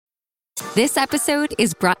This episode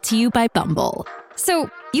is brought to you by Bumble. So,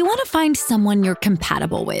 you want to find someone you're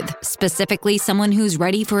compatible with, specifically someone who's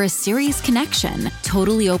ready for a serious connection,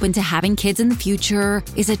 totally open to having kids in the future,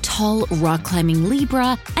 is a tall, rock-climbing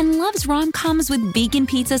Libra, and loves rom-coms with vegan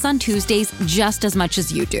pizzas on Tuesdays just as much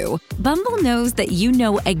as you do. Bumble knows that you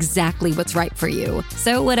know exactly what's right for you.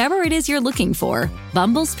 So whatever it is you're looking for,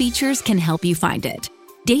 Bumble's features can help you find it.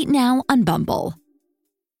 Date now on Bumble.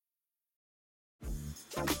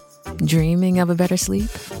 Dreaming of a better sleep?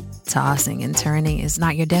 Tossing and turning is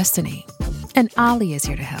not your destiny. And Ollie is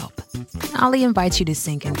here to help. Ollie invites you to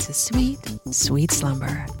sink into sweet, sweet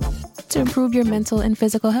slumber to improve your mental and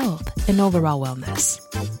physical health and overall wellness.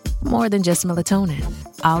 More than just melatonin,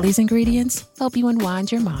 Ollie's ingredients help you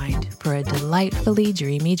unwind your mind for a delightfully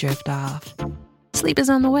dreamy drift off. Sleep is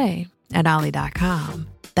on the way at Ollie.com.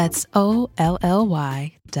 That's OLLY.com.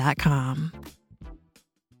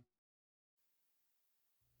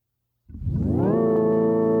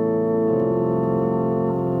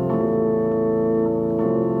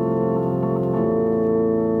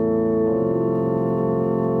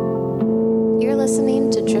 You're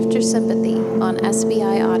listening to Drifter Sympathy on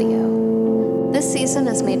SBI Audio. This season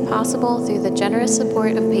is made possible through the generous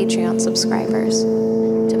support of Patreon subscribers.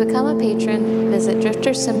 To become a patron, visit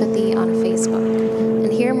Drifter Sympathy on Facebook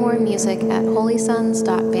and hear more music at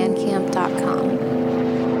holysons.bandcamp.com.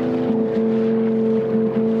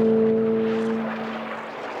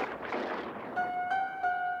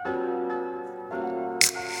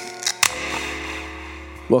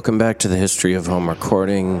 Welcome back to the History of Home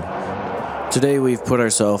Recording. Today we've put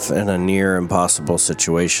ourselves in a near impossible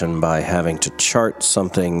situation by having to chart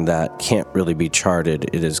something that can't really be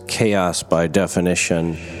charted. It is chaos by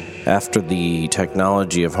definition. After the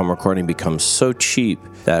technology of home recording becomes so cheap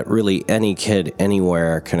that really any kid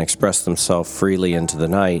anywhere can express themselves freely into the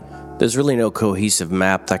night, there's really no cohesive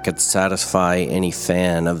map that could satisfy any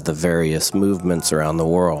fan of the various movements around the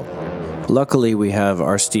world. Luckily, we have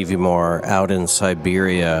our Stevie Moore out in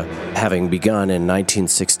Siberia. Having begun in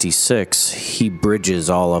 1966, he bridges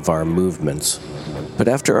all of our movements. But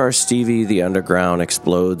after our Stevie, the underground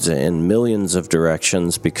explodes in millions of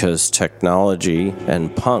directions because technology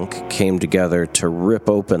and punk came together to rip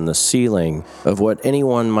open the ceiling of what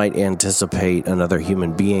anyone might anticipate another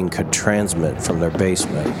human being could transmit from their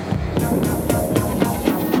basement.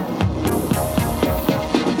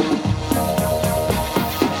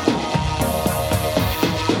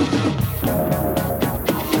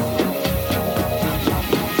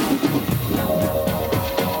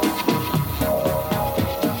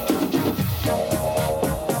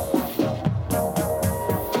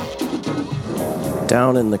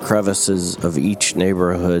 Down in the crevices of each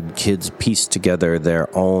neighborhood, kids piece together their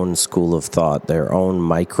own school of thought, their own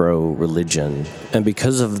micro-religion. And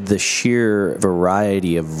because of the sheer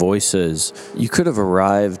variety of voices, you could have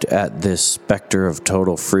arrived at this specter of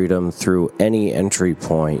total freedom through any entry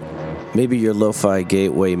point. Maybe your lo-fi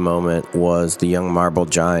gateway moment was the Young Marble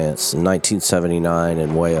Giants in 1979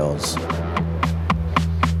 in Wales.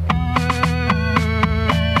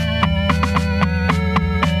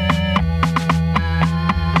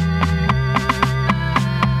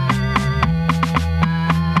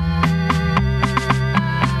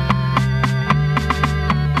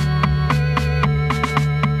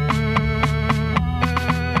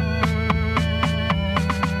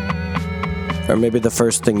 Or maybe the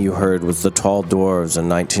first thing you heard was the Tall Dwarves in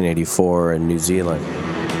 1984 in New Zealand.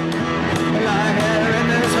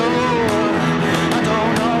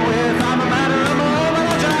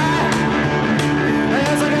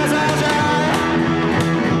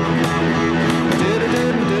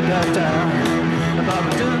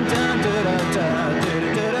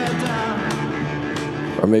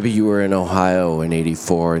 Or maybe you were in Ohio in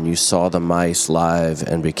 84 and you saw the Mice live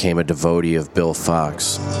and became a devotee of Bill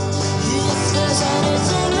Fox.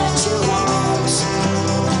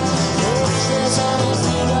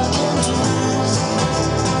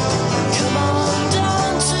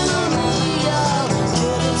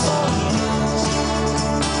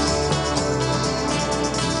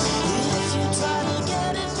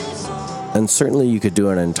 And certainly you could do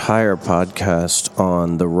an entire podcast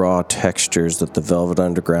on the raw textures that the Velvet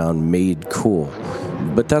Underground made cool.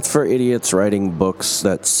 But that's for idiots writing books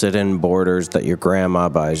that sit in borders that your grandma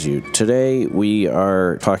buys you. Today we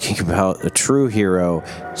are talking about a true hero,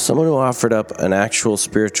 someone who offered up an actual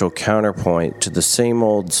spiritual counterpoint to the same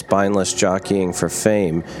old spineless jockeying for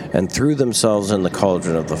fame and threw themselves in the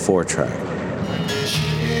cauldron of the 4-track.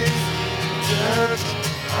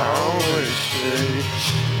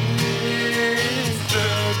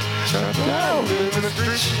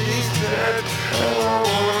 She's dead, and I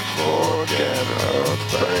won't forget her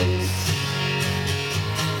face.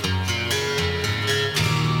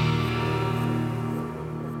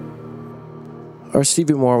 Our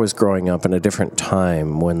Stevie Moore was growing up in a different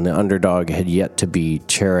time when the underdog had yet to be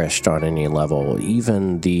cherished on any level.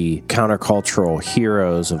 Even the countercultural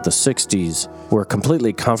heroes of the 60s were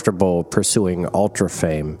completely comfortable pursuing ultra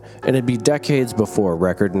fame, and it'd be decades before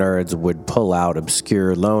record nerds would pull out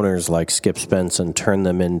obscure loners like Skip Spence and turn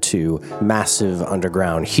them into massive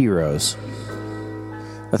underground heroes.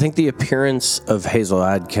 I think the appearance of Hazel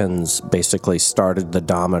Adkins basically started the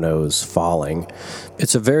dominoes falling.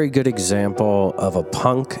 It's a very good example of a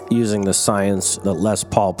punk using the science that Les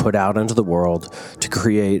Paul put out into the world to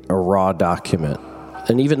create a raw document.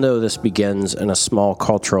 And even though this begins in a small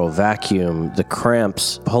cultural vacuum, the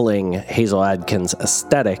Cramps pulling Hazel Adkins'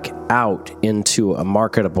 aesthetic out into a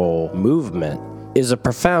marketable movement is a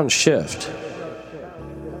profound shift.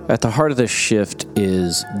 At the heart of this shift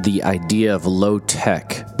is the idea of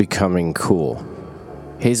low-tech becoming cool.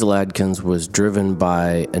 Hazel Adkins was driven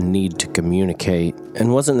by a need to communicate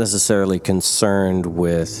and wasn't necessarily concerned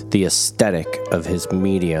with the aesthetic of his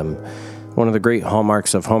medium. One of the great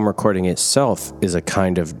hallmarks of home recording itself is a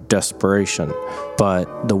kind of desperation,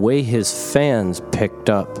 but the way his fans picked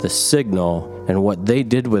up the signal and what they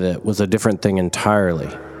did with it was a different thing entirely.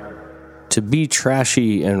 To be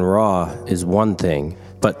trashy and raw is one thing,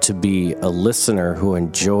 but to be a listener who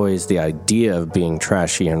enjoys the idea of being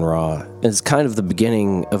trashy and raw is kind of the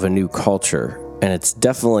beginning of a new culture, and it's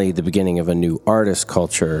definitely the beginning of a new artist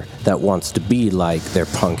culture that wants to be like their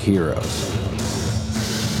punk heroes.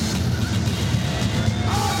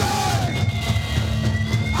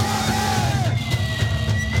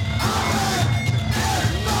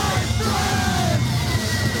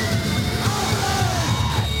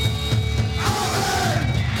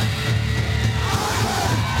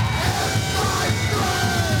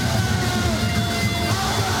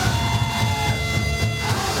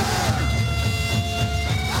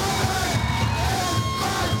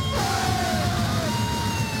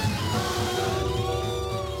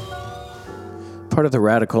 Part of the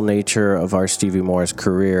radical nature of our Stevie Moore's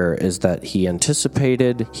career is that he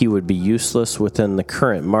anticipated he would be useless within the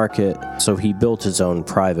current market, so he built his own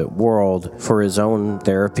private world for his own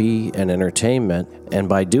therapy and entertainment. And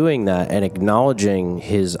by doing that and acknowledging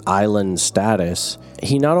his island status,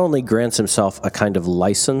 he not only grants himself a kind of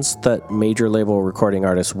license that major label recording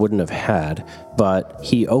artists wouldn't have had, but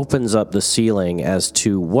he opens up the ceiling as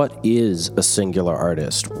to what is a singular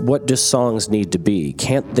artist. What do songs need to be?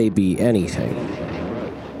 Can't they be anything?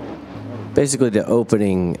 Basically, the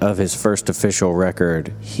opening of his first official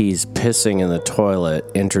record, he's pissing in the toilet,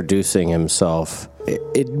 introducing himself.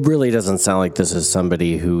 It really doesn't sound like this is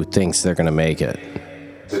somebody who thinks they're going to make it.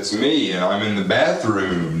 It's me, and I'm in the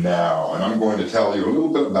bathroom now, and I'm going to tell you a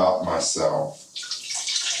little bit about myself.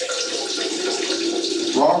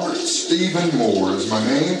 Robert Stephen Moore is my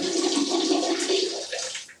name.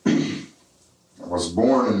 I was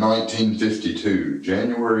born in 1952,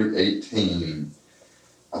 January 18.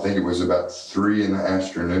 I think it was about 3 in the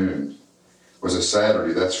afternoon. It was a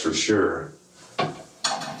Saturday, that's for sure.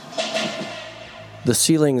 The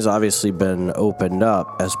ceiling's obviously been opened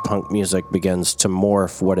up as punk music begins to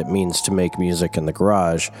morph what it means to make music in the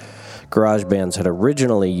garage. Garage bands had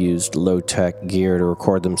originally used low-tech gear to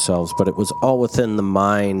record themselves, but it was all within the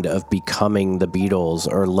mind of becoming the Beatles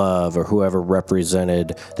or Love or whoever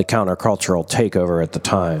represented the countercultural takeover at the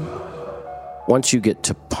time. Once you get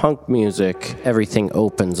to punk music, everything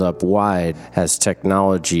opens up wide as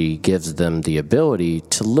technology gives them the ability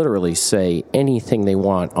to literally say anything they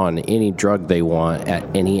want on any drug they want at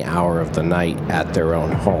any hour of the night at their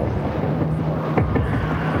own home.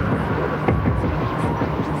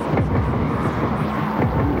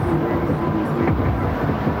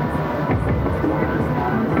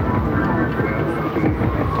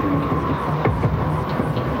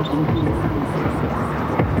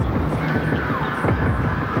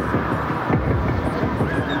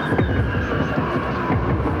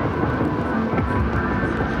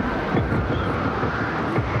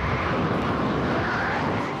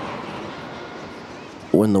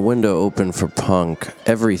 When the window opened for punk,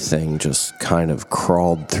 everything just kind of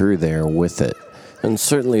crawled through there with it. And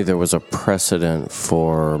certainly there was a precedent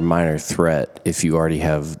for Minor Threat if you already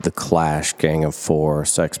have The Clash, Gang of Four,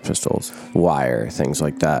 Sex Pistols, Wire, things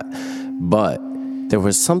like that. But there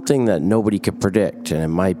was something that nobody could predict, and it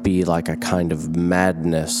might be like a kind of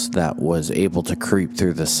madness that was able to creep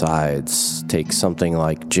through the sides. Take something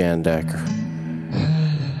like Jandek.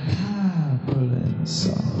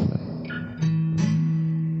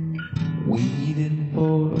 Waiting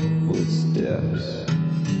for footsteps.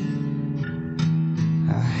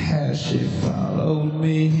 How she followed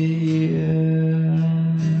me here.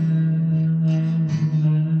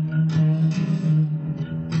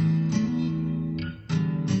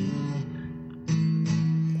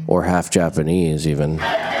 or half Japanese even. My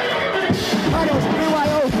name's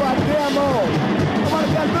BYO, so I'm damn old. I want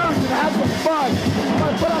to get loose and have some fun. I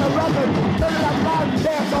want to put on a record, turn it up loud and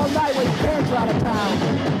dance all night when your parents are out of town.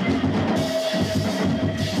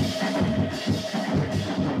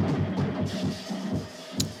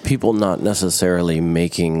 People not necessarily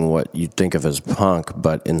making what you'd think of as punk,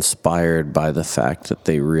 but inspired by the fact that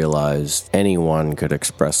they realized anyone could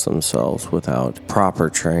express themselves without proper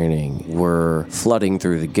training, were flooding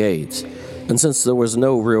through the gates. And since there was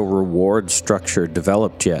no real reward structure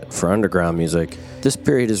developed yet for underground music, this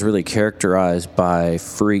period is really characterized by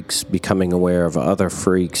freaks becoming aware of other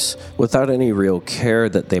freaks without any real care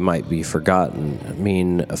that they might be forgotten. I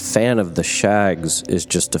mean, a fan of the Shags is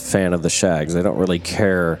just a fan of the Shags. They don't really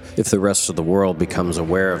care if the rest of the world becomes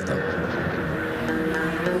aware of them.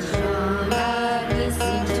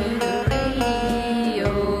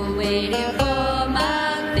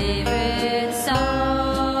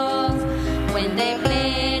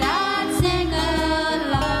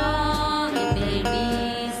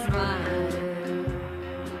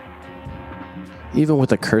 Even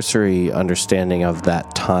with a cursory understanding of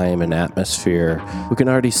that time and atmosphere, we can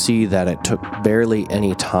already see that it took barely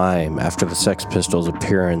any time after the Sex Pistols'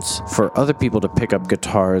 appearance for other people to pick up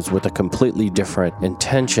guitars with a completely different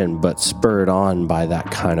intention, but spurred on by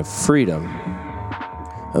that kind of freedom.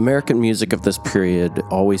 American music of this period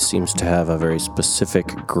always seems to have a very specific,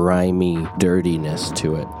 grimy dirtiness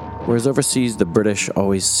to it. Whereas overseas, the British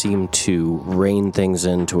always seem to rein things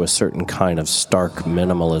into a certain kind of stark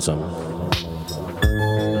minimalism.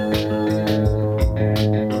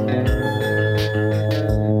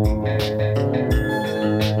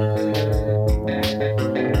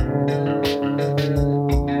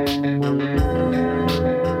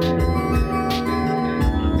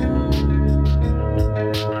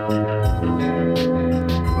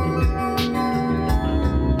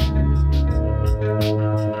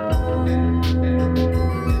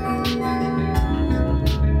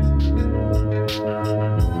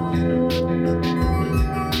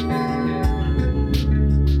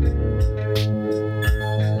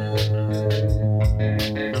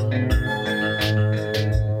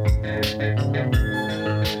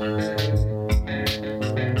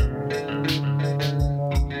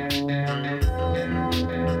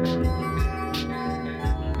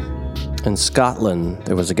 In Scotland,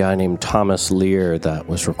 there was a guy named Thomas Lear that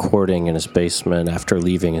was recording in his basement after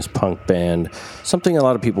leaving his punk band, something a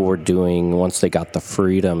lot of people were doing once they got the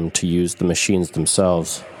freedom to use the machines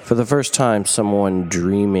themselves. For the first time, someone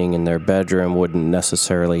dreaming in their bedroom wouldn't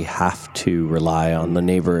necessarily have to rely on the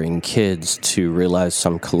neighboring kids to realize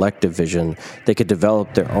some collective vision. They could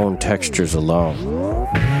develop their own textures alone.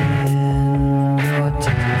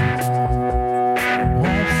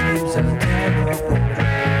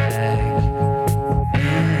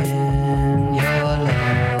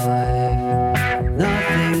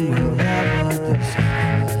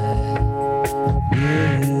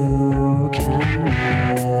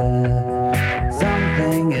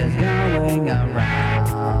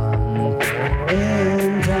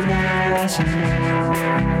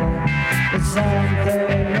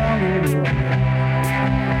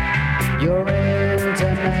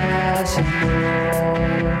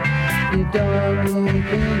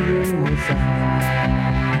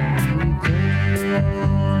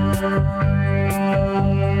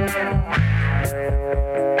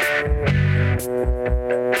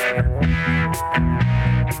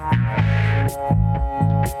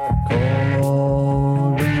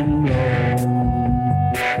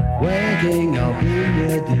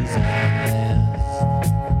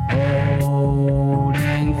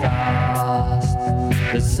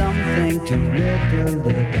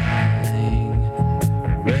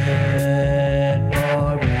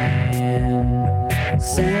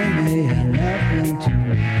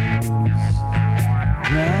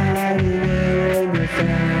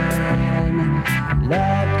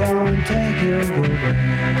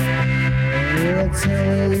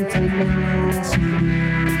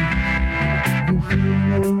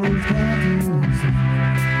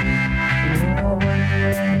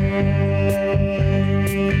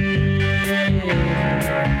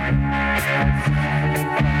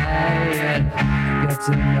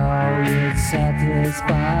 To know you're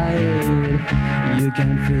satisfied, you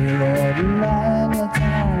can feel it when the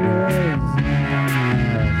time is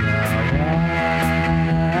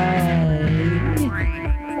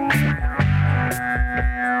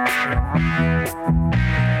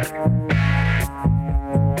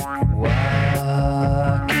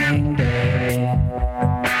Walking day,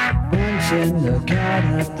 punching the card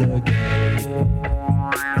at the gate.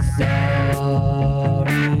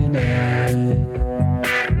 Sorry, night.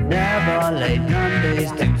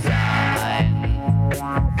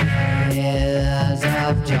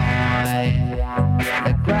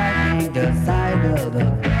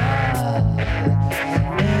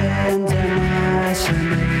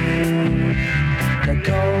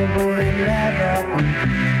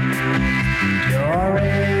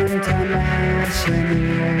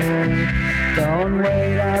 Don't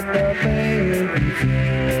wait at the baby.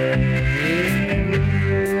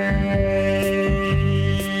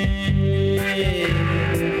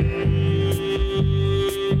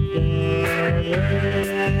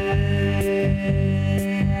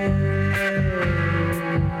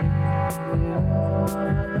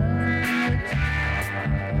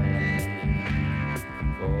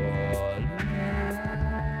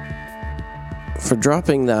 For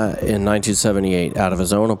dropping that in 1978 out of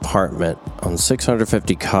his own apartment on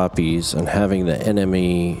 650 copies and having the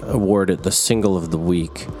NME award it the single of the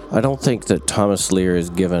week, I don't think that Thomas Lear is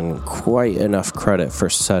given quite enough credit for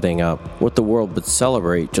setting up what the world would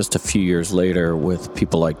celebrate just a few years later with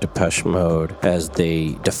people like Depeche Mode as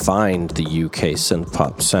they defined the UK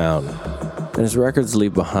synth-pop sound. And his records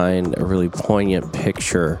leave behind a really poignant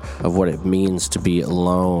picture of what it means to be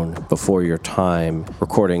alone before your time,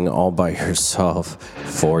 recording all by yourself,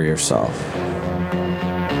 for yourself.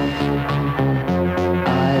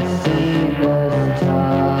 I see the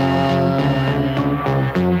time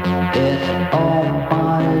in all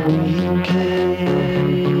my weekend.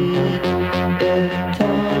 It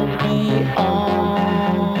turns me on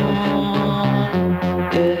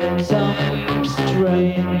in some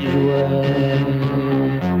strange way.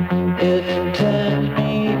 It turns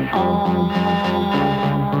me on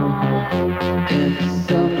in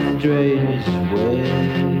some strange way.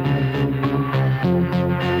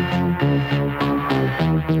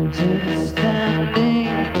 Just standing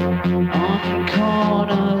on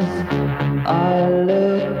corners, I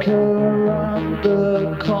look around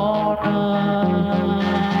the corner.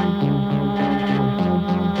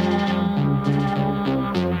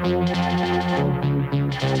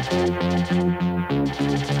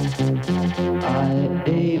 I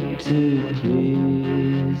aim to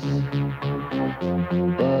please,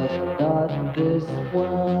 but not this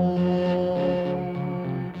one.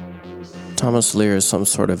 Thomas Lear is some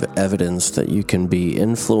sort of evidence that you can be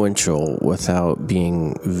influential without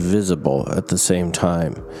being visible at the same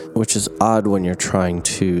time, which is odd when you're trying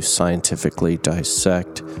to scientifically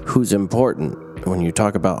dissect who's important. When you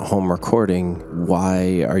talk about home recording,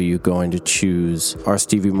 why are you going to choose R.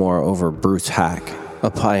 Stevie Moore over Bruce Hack, a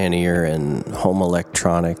pioneer in home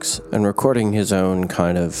electronics and recording his own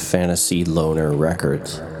kind of fantasy loner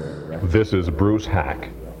records? This is Bruce Hack.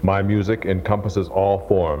 My music encompasses all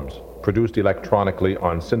forms, produced electronically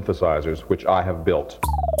on synthesizers which I have built.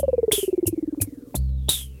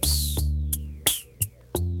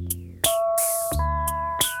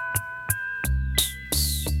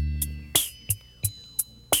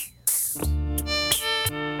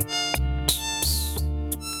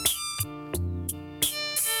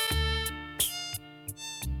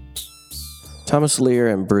 Thomas Lear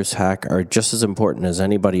and Bruce Hack are just as important as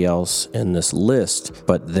anybody else in this list,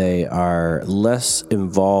 but they are less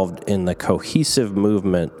involved in the cohesive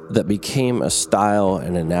movement that became a style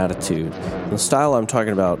and an attitude. The style I'm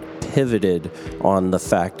talking about pivoted on the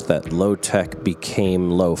fact that low-tech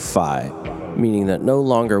became lo-fi, meaning that no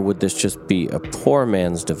longer would this just be a poor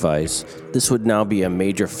man's device. This would now be a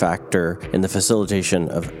major factor in the facilitation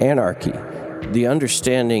of anarchy. The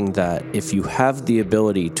understanding that if you have the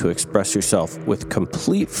ability to express yourself with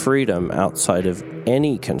complete freedom outside of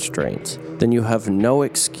any constraints, then you have no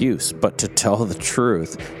excuse but to tell the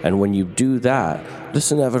truth. And when you do that,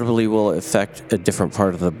 this inevitably will affect a different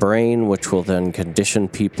part of the brain, which will then condition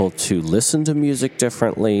people to listen to music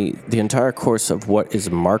differently. The entire course of what is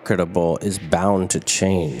marketable is bound to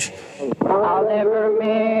change. I'll never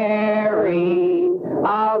marry,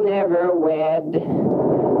 I'll never wed.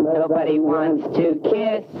 Nobody wants to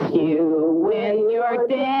kiss you when you're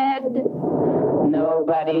dead.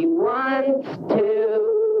 Nobody wants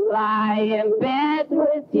to lie in bed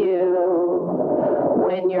with you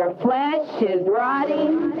when your flesh is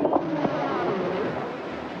rotting.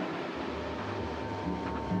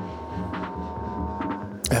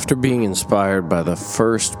 After being inspired by the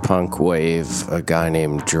first punk wave, a guy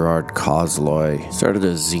named Gerard Cosloy started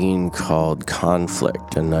a zine called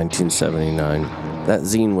Conflict in 1979. That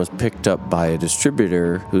zine was picked up by a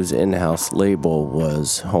distributor whose in-house label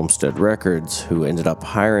was Homestead Records, who ended up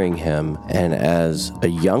hiring him. And as a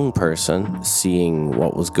young person, seeing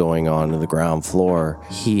what was going on in the ground floor,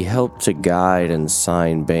 he helped to guide and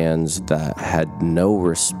sign bands that had no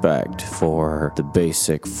respect for the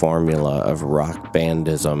basic formula of rock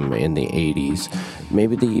bandism in the 80s.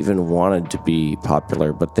 Maybe they even wanted to be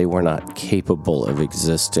popular, but they were not capable of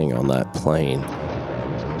existing on that plane.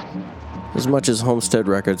 As much as Homestead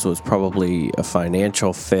Records was probably a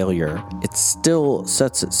financial failure, it still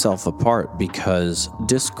sets itself apart because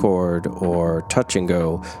Dischord or Touch and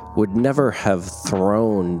Go would never have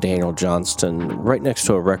thrown Daniel Johnston right next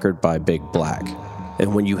to a record by Big Black.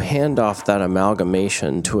 And when you hand off that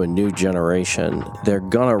amalgamation to a new generation, they're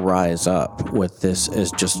gonna rise up with this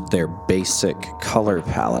as just their basic color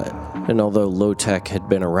palette. And although Low-Tech had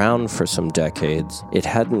been around for some decades, it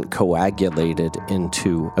hadn't coagulated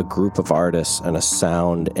into a group of artists and a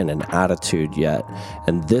sound and an attitude yet.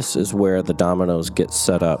 And this is where the dominoes get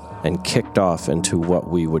set up and kicked off into what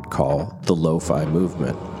we would call the lo-fi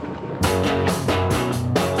movement.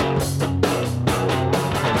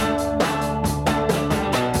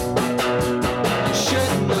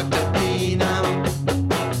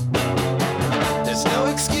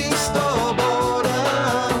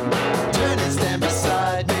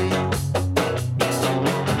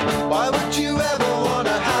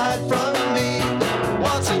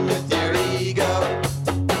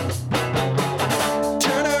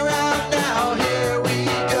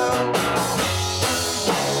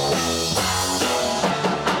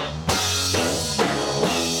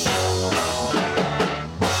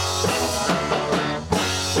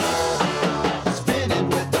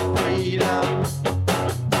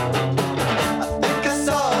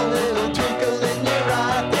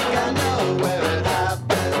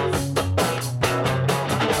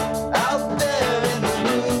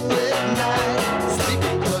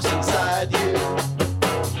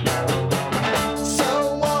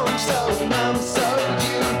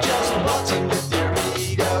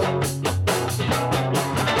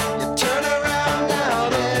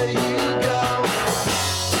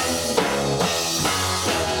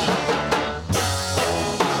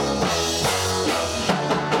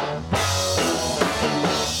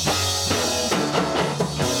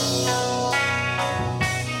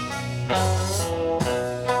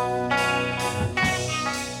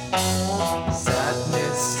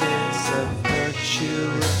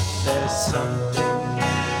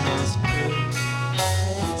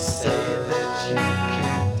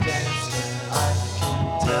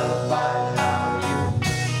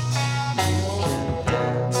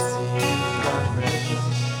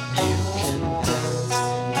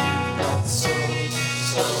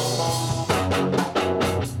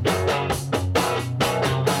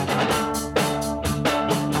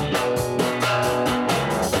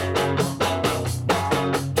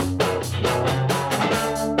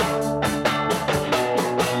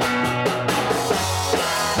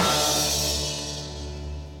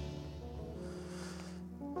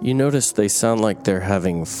 You notice they sound like they're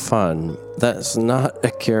having fun. That's not a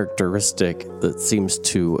characteristic that seems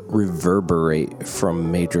to reverberate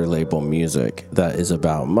from major label music that is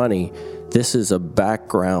about money. This is a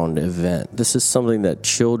background event. This is something that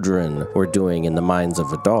children were doing in the minds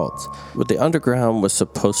of adults. But the underground was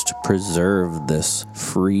supposed to preserve this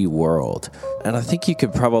free world. And I think you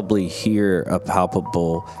could probably hear a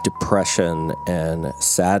palpable depression and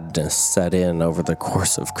sadness set in over the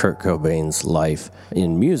course of Kurt Cobain's life.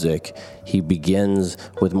 In music, he begins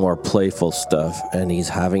with more playful stuff and he's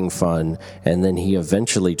having fun, and then he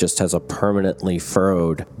eventually just has a permanently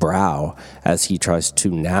furrowed brow as he tries to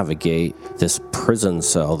navigate this prison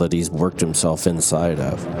cell that he's worked himself inside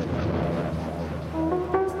of.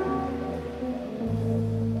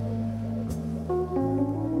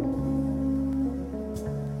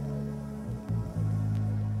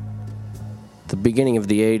 The beginning of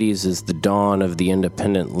the 80s is the dawn of the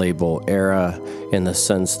independent label era in the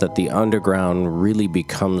sense that the underground really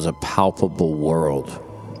becomes a palpable world.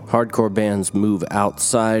 Hardcore bands move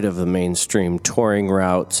outside of the mainstream touring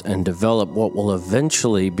routes and develop what will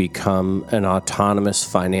eventually become an autonomous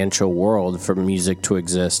financial world for music to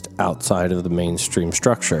exist outside of the mainstream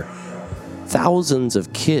structure. Thousands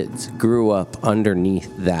of kids grew up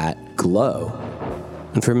underneath that glow.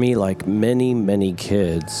 And for me, like many, many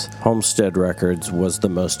kids, Homestead Records was the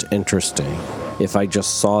most interesting. If I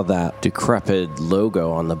just saw that decrepit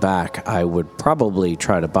logo on the back, I would probably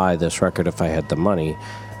try to buy this record if I had the money.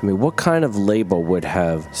 I mean, what kind of label would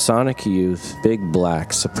have Sonic Youth, Big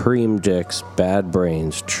Black, Supreme Dicks, Bad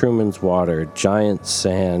Brains, Truman's Water, Giant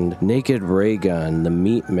Sand, Naked Ray Gun, The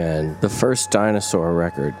Meatmen, The First Dinosaur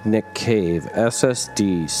Record, Nick Cave,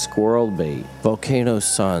 SSD, Squirrel Bait, Volcano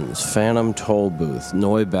Suns, Phantom Toll Booth,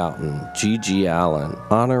 Neubauten, G.G. Allen,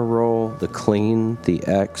 Honor Roll, The Clean, The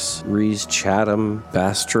X, Reese Chatham,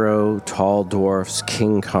 Bastro, Tall Dwarfs,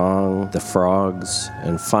 King Kong, The Frogs,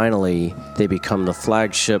 and finally, they become the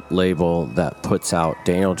flagship label that puts out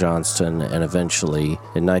Daniel Johnston and eventually,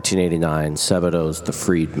 in 1989, Sebadoh's The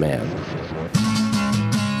Freed Man.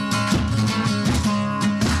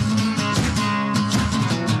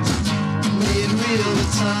 feel the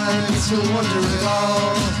time to wonder at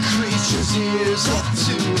all. Creature's ears up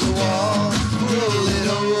to the wall. Roll it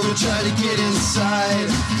over, try to get inside.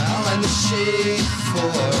 I'll lie in the shade for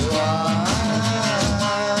a while.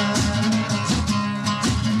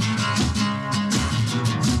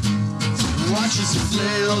 Watch as it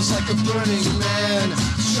flails like a burning man.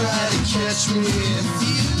 Try to catch me if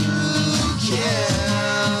you can.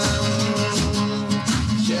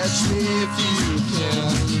 Catch me if you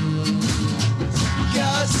can.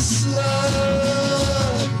 Got to slow,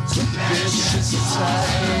 vicious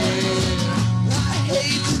time. I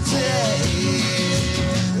hate the day,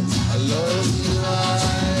 I love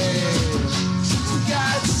life.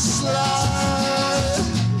 Got to slow,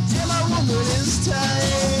 yeah, my woman is tight.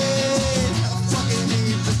 I fucking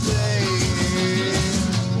need the day,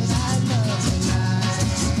 I love the night.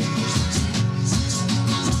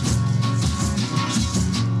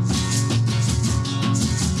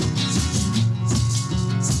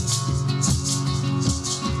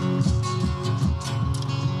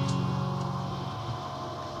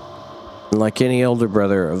 Like any older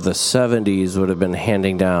brother of the 70s would have been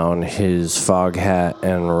handing down his Foghat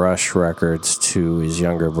and Rush records to his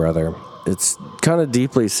younger brother. It's kind of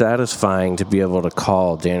deeply satisfying to be able to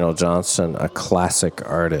call Daniel Johnston a classic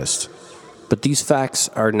artist. But these facts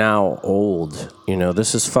are now old. You know,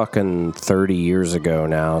 this is fucking 30 years ago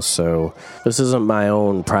now, so this isn't my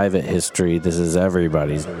own private history. This is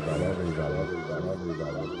everybody's.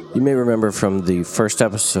 You may remember from the first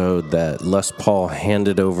episode that Les Paul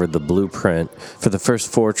handed over the blueprint for the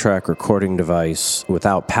first 4-track recording device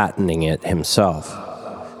without patenting it himself.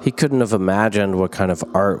 He couldn't have imagined what kind of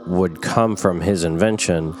art would come from his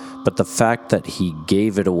invention, but the fact that he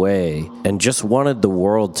gave it away and just wanted the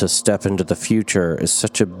world to step into the future is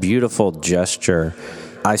such a beautiful gesture.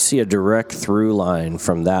 I see a direct through line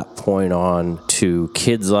from that point on to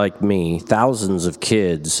kids like me, thousands of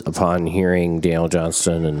kids, upon hearing Daniel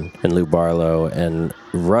Johnston and Lou Barlow and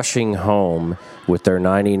rushing home with their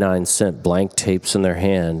 99-cent blank tapes in their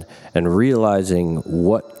hand and realizing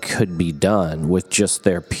what could be done with just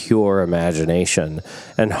their pure imagination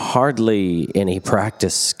and hardly any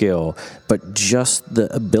practice skill, but just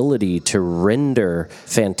the ability to render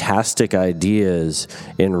fantastic ideas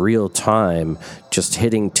in real time, just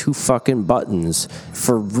hitting 2 fucking buttons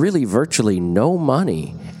for really virtually no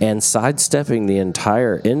money and sidestepping the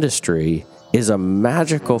entire industry is a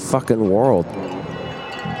magical fucking world.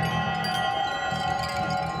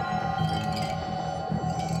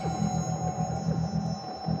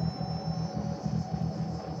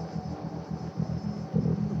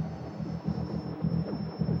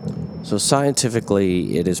 So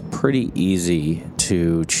scientifically, it is pretty easy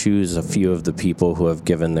to choose a few of the people who have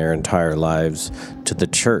given their entire lives to the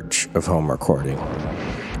Church of Home Recording.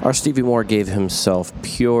 Our Stevie Moore gave himself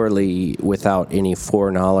purely without any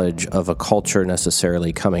foreknowledge of a culture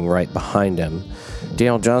necessarily coming right behind him.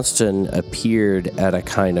 Daniel Johnston appeared at a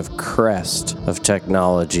kind of crest of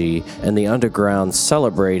technology and the underground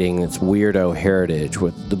celebrating its weirdo heritage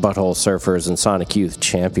with the Butthole Surfers and Sonic Youth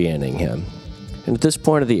championing him. And at this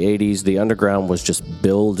point of the 80s, the underground was just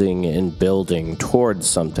building and building towards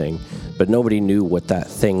something, but nobody knew what that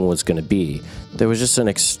thing was going to be. There was just an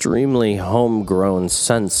extremely homegrown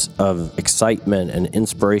sense of excitement and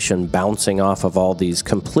inspiration bouncing off of all these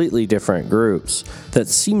completely different groups that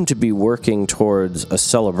seemed to be working towards a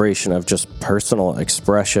celebration of just personal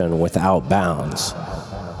expression without bounds.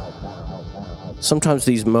 Sometimes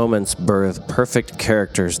these moments birth perfect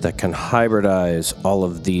characters that can hybridize all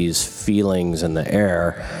of these feelings in the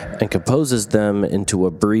air and composes them into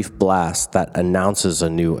a brief blast that announces a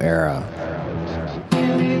new era.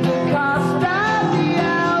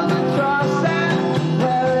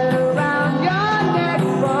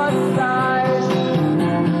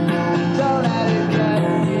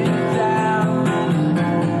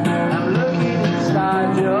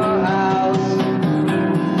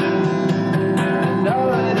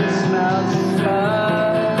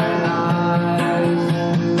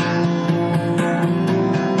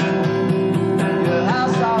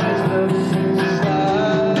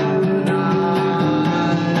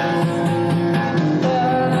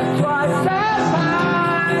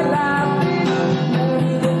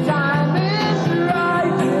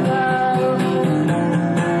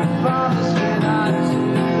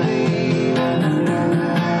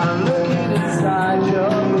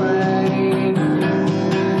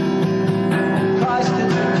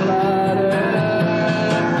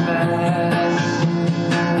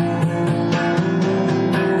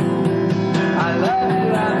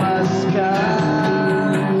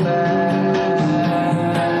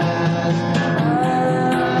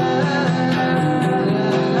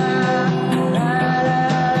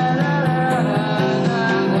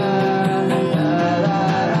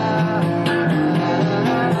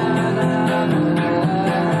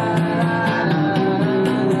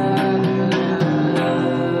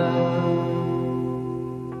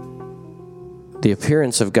 The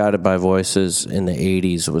appearance of Guided by Voices in the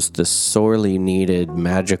 80s was this sorely needed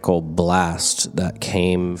magical blast that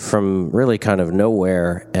came from really kind of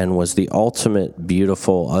nowhere and was the ultimate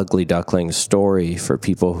beautiful Ugly Duckling story for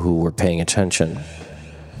people who were paying attention.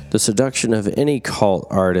 The seduction of any cult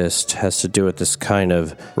artist has to do with this kind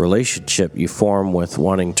of relationship you form with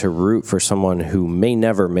wanting to root for someone who may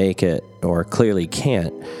never make it or clearly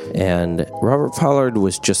can't. And Robert Pollard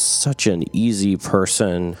was just such an easy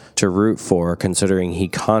person to root for, considering he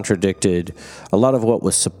contradicted a lot of what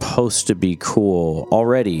was supposed to be cool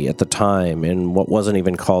already at the time in what wasn't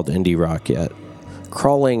even called indie rock yet.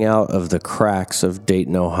 Crawling out of the cracks of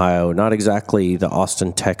Dayton, Ohio, not exactly the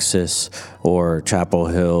Austin, Texas, or Chapel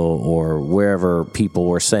Hill, or wherever people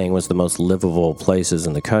were saying was the most livable places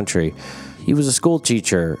in the country, he was a school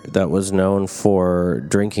teacher that was known for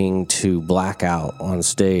drinking to black out on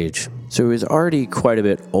stage. So he was already quite a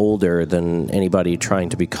bit older than anybody trying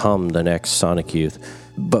to become the next Sonic Youth.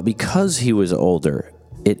 But because he was older,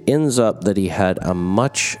 it ends up that he had a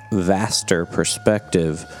much vaster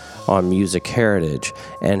perspective on music heritage,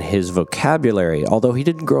 and his vocabulary, although he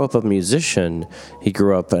didn't grow up a musician, he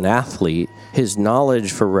grew up an athlete, his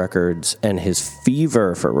knowledge for records and his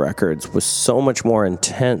fever for records was so much more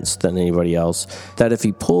intense than anybody else that if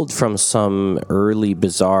he pulled from some early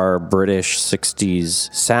bizarre British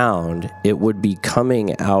 60s sound, it would be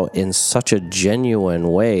coming out in such a genuine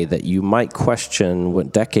way that you might question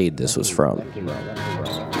what decade this was from.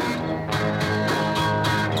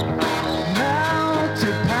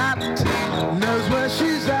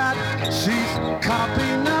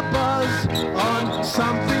 Copying a buzz on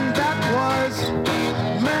something that was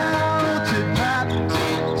melted. Pat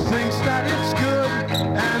thinks that it's good,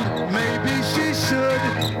 and maybe she should,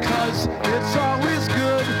 'cause it's always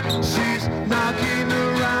good. She's knocking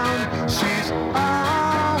around, she's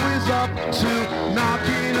always up to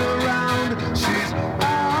knocking around. She's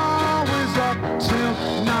always up to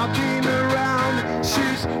knocking around.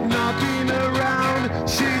 She's knocking around,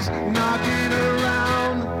 she's knocking around.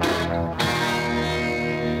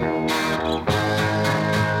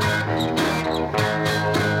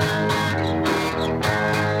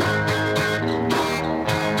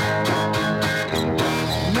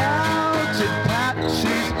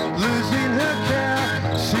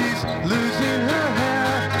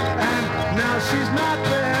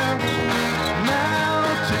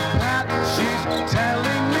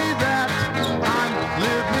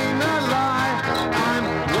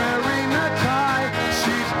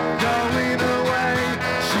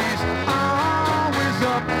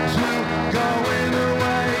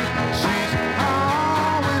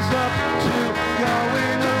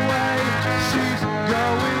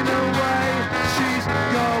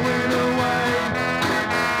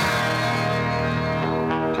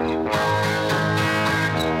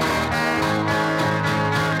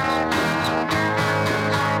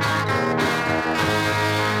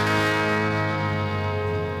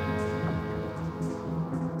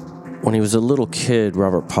 When he was a little kid,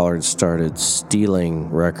 Robert Pollard started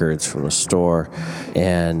stealing records from a store,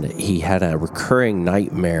 and he had a recurring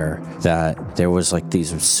nightmare that there was like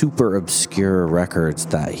these super obscure records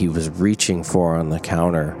that he was reaching for on the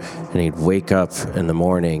counter, and he'd wake up in the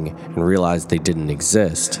morning and realize they didn't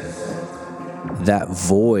exist. That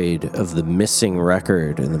void of the missing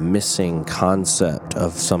record and the missing concept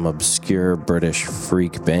of some obscure British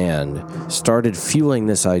freak band started fueling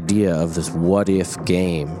this idea of this what-if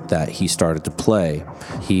game that he started to play.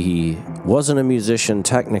 He wasn't a musician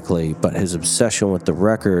technically, but his obsession with the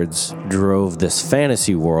records drove this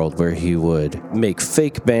fantasy world where he would make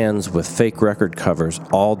fake bands with fake record covers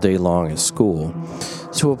all day long at school,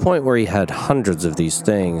 to a point where he had hundreds of these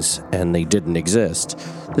things and they didn't exist.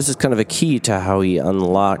 This is kind of a key to how he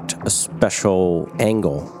unlocked a special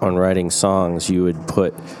angle on writing songs. You would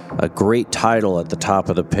put a great title at the top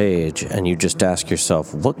of the page and you just ask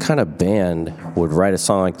yourself, what kind of band would write a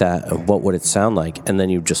song like that and what would it sound like? And then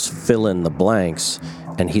you just fill in the blanks,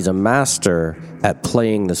 and he's a master at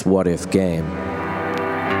playing this what-if game. Believe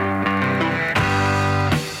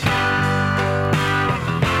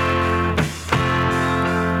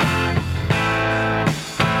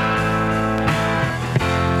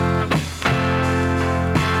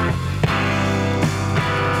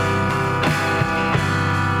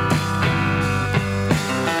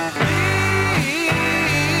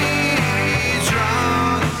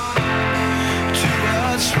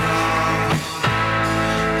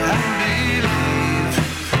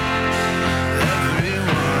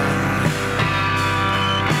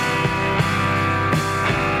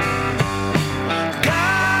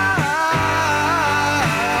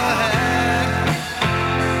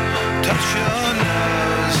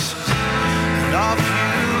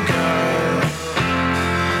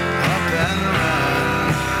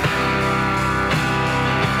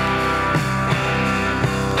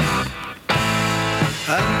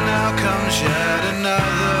comes yet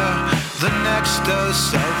another, the next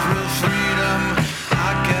dose of real freedom.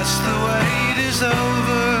 I guess the wait is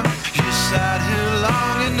over. You sat here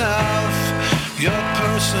long enough. Your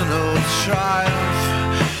personal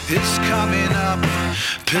triumph is coming up.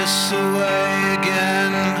 Piss away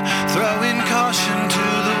again, throwing caution to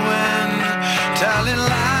the wind, telling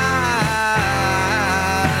lies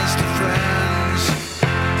to friends.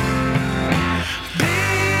 Be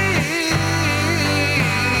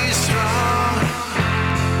strong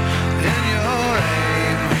in your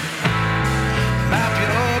aim, map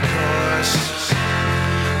your course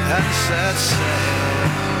and set sail.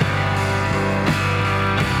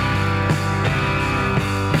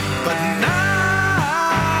 But now,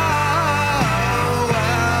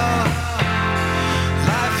 well,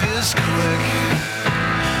 life is quick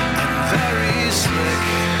and very slick,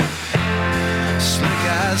 slick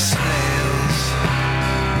as snails.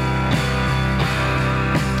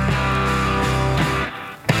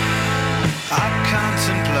 I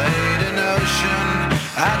contemplate an ocean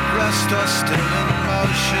at rest or still in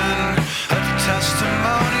motion, a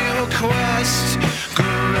testimonial quest,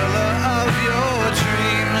 gorilla of your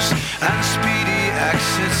dreams and speedy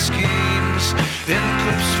exit schemes. In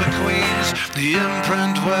clips for queens, the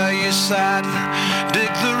imprint where you sat,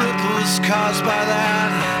 dig the ripples caused by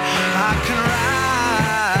that. I can ride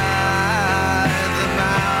them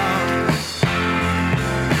out.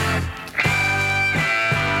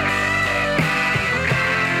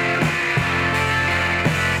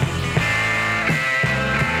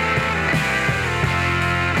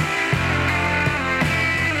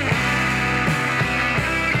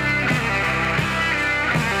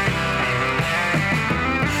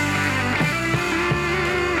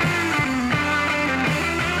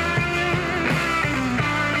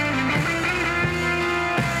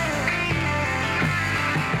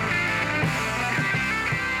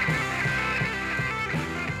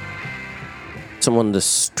 Someone that's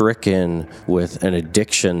stricken with an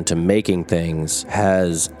addiction to making things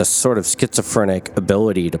has a sort of schizophrenic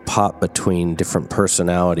ability to pop between different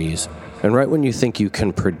personalities. And right when you think you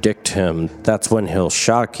can predict him, that's when he'll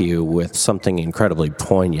shock you with something incredibly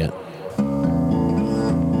poignant.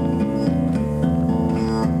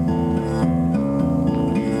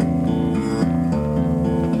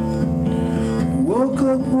 Woke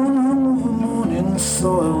up one hungover morning,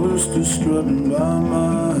 saw a rooster strutting by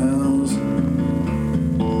my house.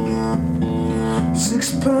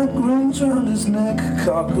 Six-pack rings round his neck,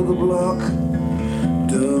 cock of the block.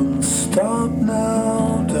 Don't stop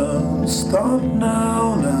now, don't stop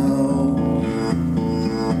now, now.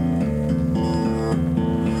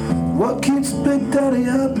 What keeps Big Daddy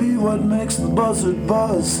happy? What makes the buzzard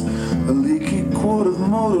buzz? A leaky quart of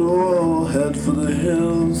motor oil, head for the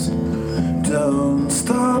hills. Don't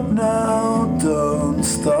stop now, don't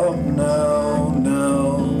stop now,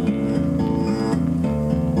 now.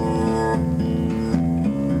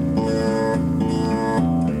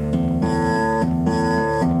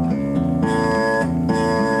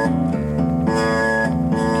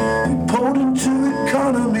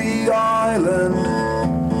 Economy Island,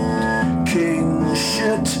 King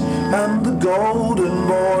Shit and the Golden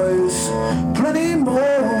Boys, plenty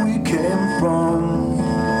more we came from,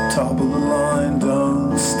 top of the line.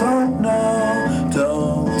 Don't stop now,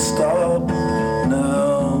 don't stop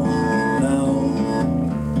now, now,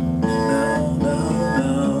 now, now,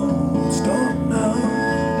 now, stop now.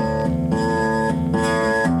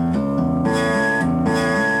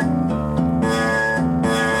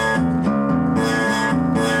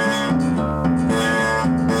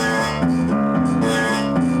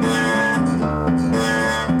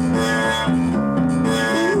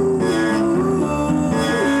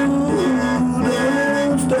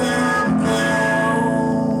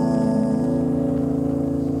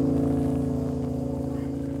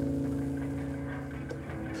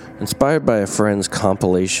 Inspired by a friend's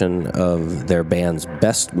compilation of their band's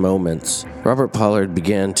best moments, Robert Pollard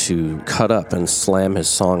began to cut up and slam his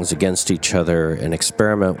songs against each other and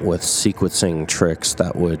experiment with sequencing tricks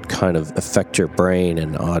that would kind of affect your brain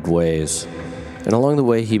in odd ways. And along the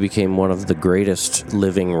way, he became one of the greatest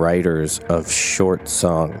living writers of short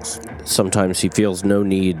songs. Sometimes he feels no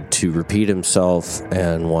need to repeat himself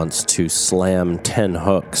and wants to slam 10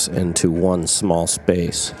 hooks into one small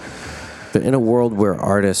space. But in a world where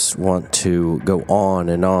artists want to go on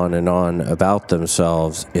and on and on about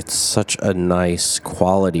themselves, it's such a nice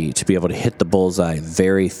quality to be able to hit the bullseye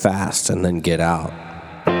very fast and then get out.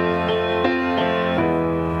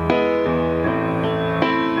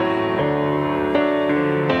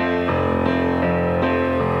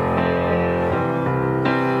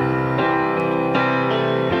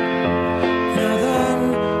 Now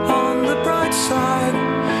then, on the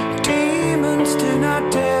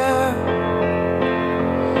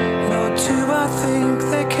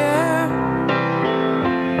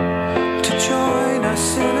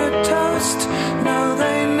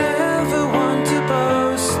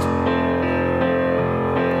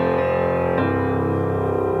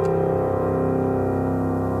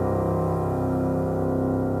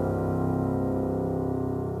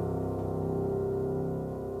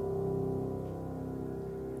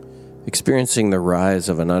Experiencing the rise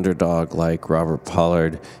of an underdog like Robert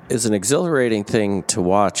Pollard is an exhilarating thing to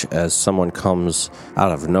watch as someone comes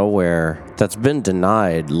out of nowhere that's been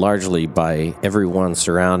denied largely by everyone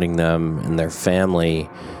surrounding them and their family.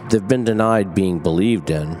 They've been denied being believed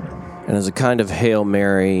in. And as a kind of Hail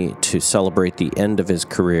Mary to celebrate the end of his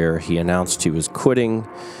career, he announced he was quitting,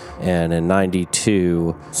 and in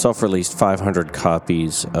 '92 self-released 500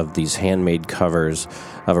 copies of these handmade covers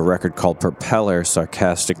of a record called Propeller,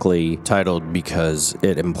 sarcastically titled because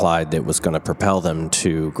it implied that it was going to propel them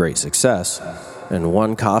to great success. And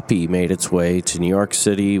one copy made its way to New York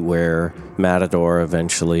City, where Matador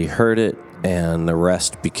eventually heard it, and the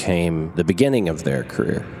rest became the beginning of their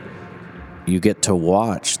career. You get to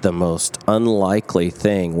watch the most unlikely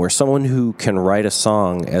thing where someone who can write a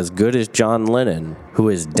song as good as John Lennon, who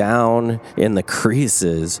is down in the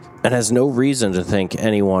creases and has no reason to think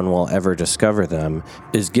anyone will ever discover them,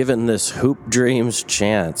 is given this Hoop Dreams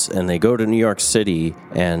chance, and they go to New York City,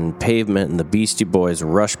 and Pavement and the Beastie Boys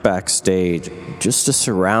rush backstage just to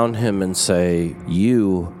surround him and say,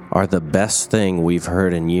 "You are the best thing we've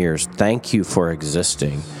heard in years. Thank you for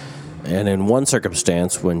existing." And in one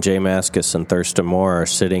circumstance, when J Mascis and Thurston Moore are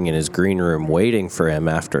sitting in his green room waiting for him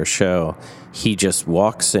after a show, he just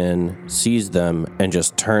walks in, sees them, and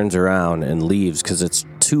just turns around and leaves because it's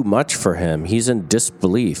too much for him. He's in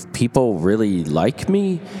disbelief. People really like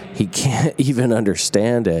me? He can't even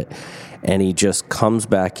understand it. And he just comes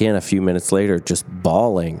back in a few minutes later just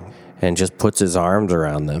bawling and just puts his arms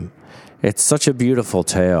around them. It's such a beautiful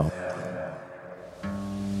tale.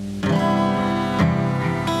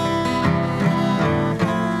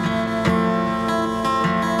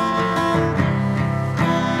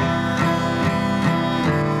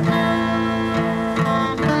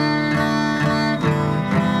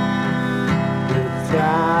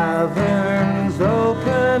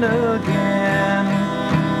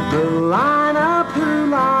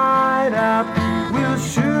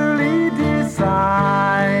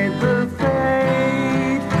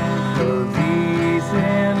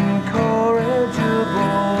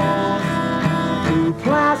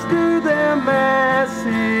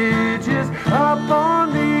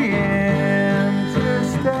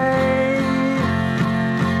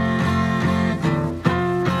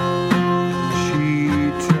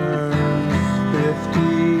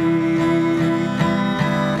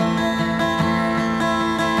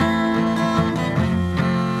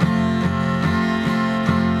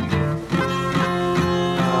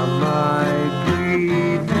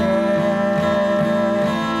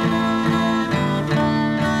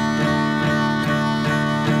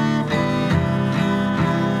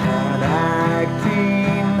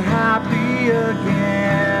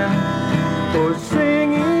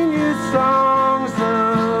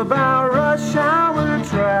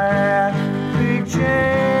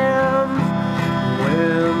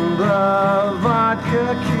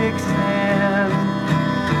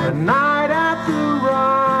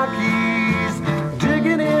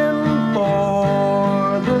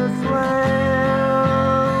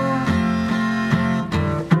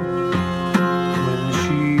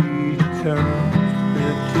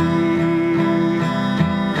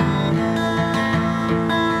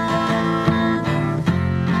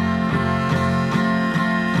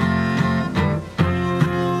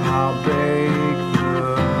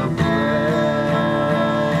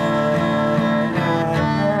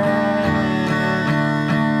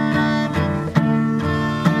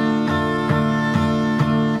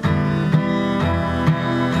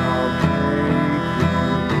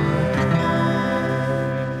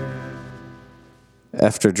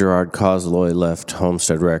 After Gerard Cosloy left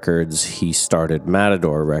Homestead Records, he started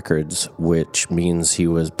Matador Records, which means he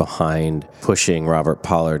was behind pushing Robert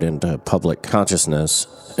Pollard into public consciousness.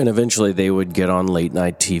 And eventually they would get on late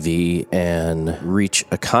night TV and reach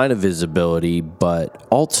a kind of visibility, but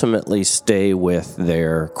ultimately stay with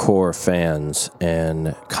their core fans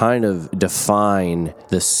and kind of define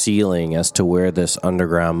the ceiling as to where this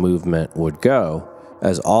underground movement would go.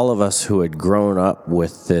 As all of us who had grown up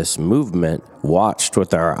with this movement watched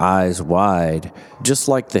with our eyes wide, just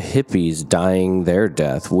like the hippies dying their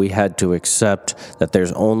death, we had to accept that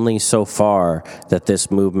there's only so far that this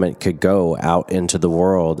movement could go out into the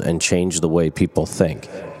world and change the way people think.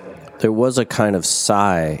 There was a kind of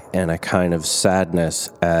sigh and a kind of sadness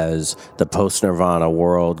as the post-Nirvana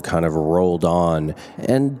world kind of rolled on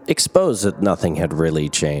and exposed that nothing had really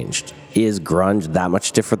changed. Is grunge that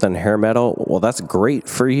much different than hair metal? Well, that's great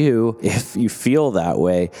for you if you feel that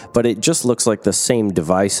way, but it just looks like the same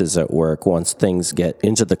devices at work once things get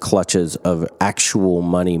into the clutches of actual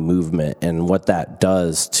money movement and what that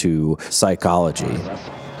does to psychology.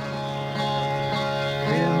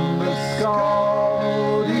 In the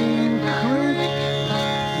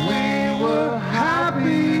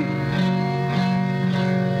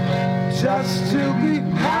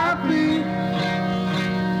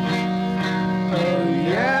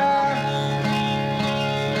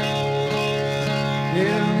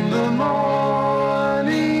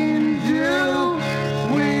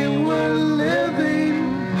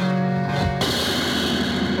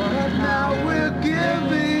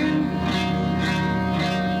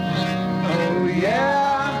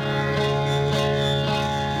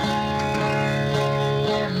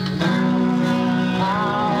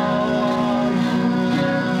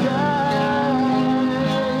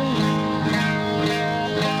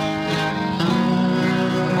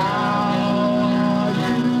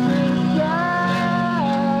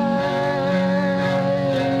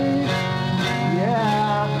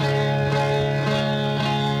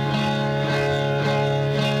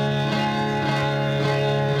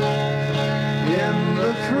in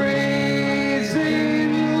the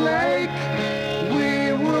freezing lake,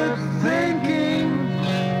 we were thinking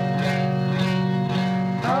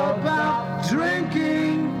about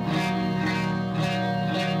drinking.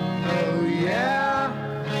 Oh yeah,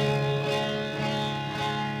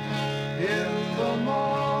 in the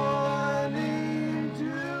morning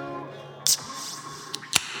dew.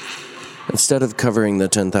 Instead of covering the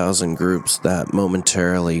 10,000 groups that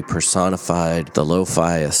momentarily personified the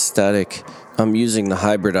lo-fi aesthetic, I'm using the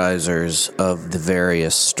hybridizers of the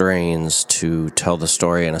various strains to tell the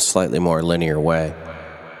story in a slightly more linear way.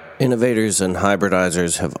 Innovators and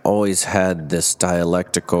hybridizers have always had this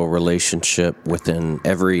dialectical relationship within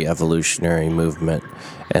every evolutionary movement,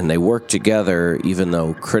 and they work together even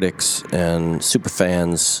though critics and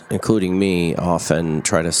superfans, including me, often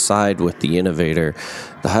try to side with the innovator.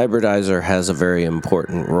 The hybridizer has a very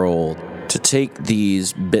important role to take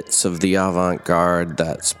these bits of the avant-garde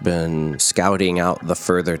that's been scouting out the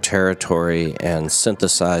further territory and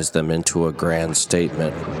synthesize them into a grand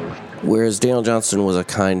statement. Whereas Daniel Johnston was a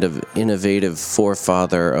kind of innovative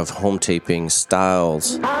forefather of home taping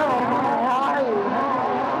styles,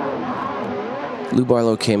 Lou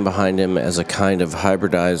Barlow came behind him as a kind of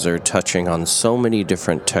hybridizer touching on so many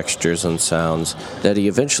different textures and sounds that he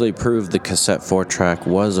eventually proved the cassette 4-track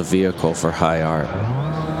was a vehicle for high art.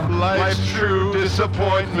 Life's true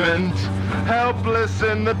disappointment, helpless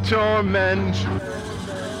in the torment.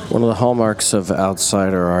 One of the hallmarks of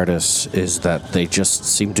outsider artists is that they just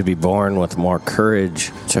seem to be born with more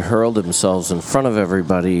courage to hurl themselves in front of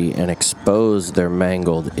everybody and expose their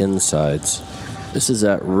mangled insides. This is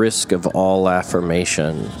at risk of all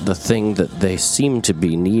affirmation, the thing that they seem to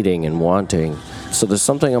be needing and wanting. So there's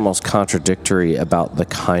something almost contradictory about the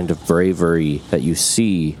kind of bravery that you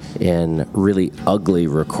see in really ugly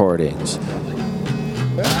recordings.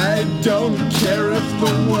 I don't care if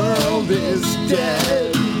the world is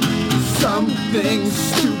dead. Something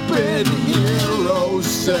stupid heroes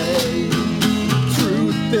say.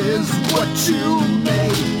 Truth is what you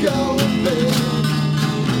make of it.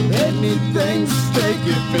 Anything's fake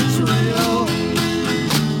if it's real.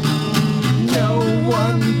 No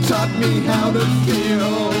one taught me how to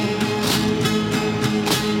feel.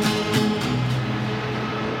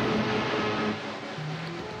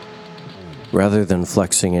 Rather than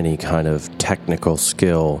flexing any kind of technical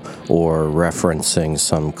skill or referencing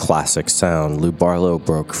some classic sound, Lou Barlow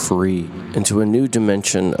broke free into a new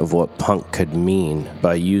dimension of what punk could mean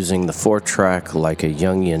by using the 4-track like a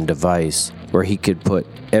Jungian device where he could put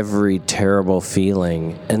every terrible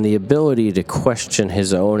feeling and the ability to question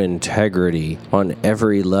his own integrity on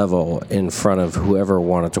every level in front of whoever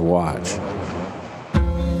wanted to watch.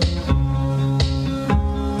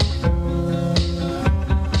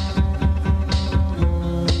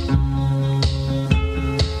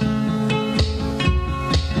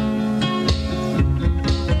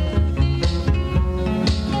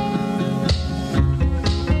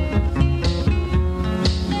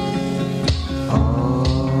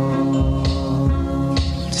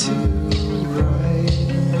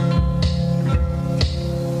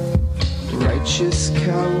 Righteous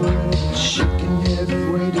coward, shaking head,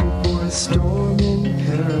 waiting for a storm in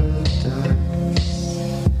paradise.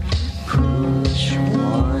 Push,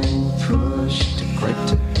 whine, pushed, right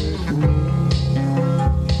to hurt me.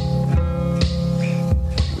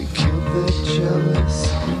 We killed the jealous,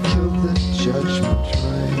 we killed the judgment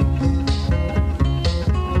right.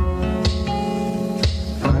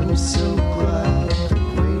 I'm so glad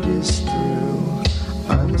the wait is through.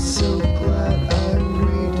 I'm so glad I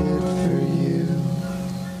waited for you.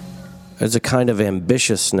 There's a kind of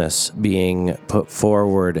ambitiousness being put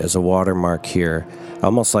forward as a watermark here,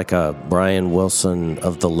 almost like a Brian Wilson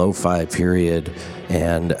of the lo-fi period,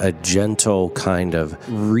 and a gentle kind of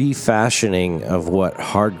refashioning of what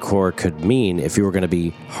hardcore could mean if you were going to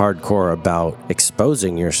be hardcore about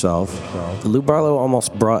exposing yourself. Lou Barlow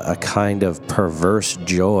almost brought a kind of perverse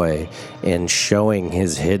joy in showing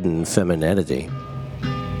his hidden femininity.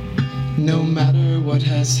 No matter what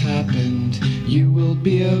has happened, you will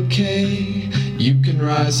be okay. You can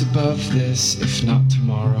rise above this, if not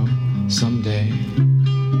tomorrow, someday.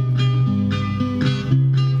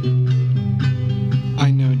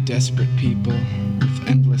 I know desperate people with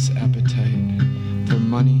endless appetite for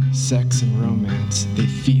money, sex, and romance. They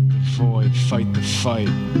feed the void, fight the fight,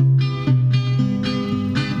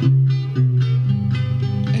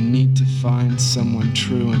 and need to find someone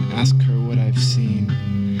true and ask her what I've seen.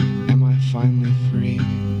 Am I finally free?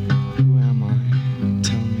 Who am I?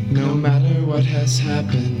 Tell me. No matter what has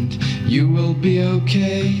happened, you will be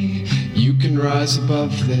okay. You can rise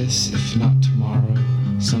above this, if not tomorrow,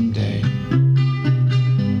 someday.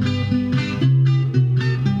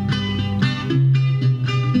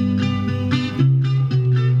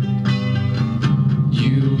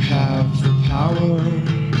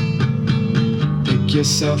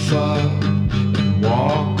 yourself up and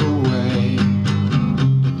walk away.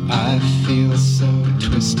 But I feel so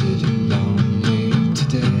twisted and lonely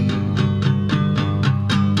today.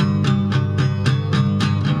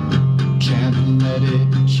 Can't let it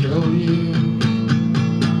kill you.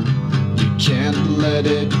 You can't let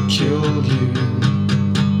it kill you.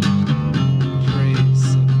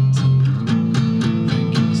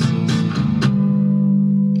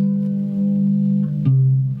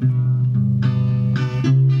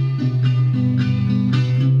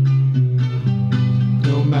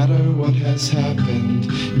 Happened,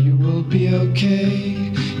 you will be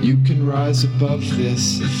okay. You can rise above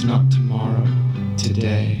this, if not tomorrow,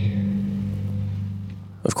 today.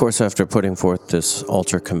 Of course, after putting forth this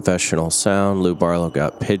ultra-confessional sound, Lou Barlow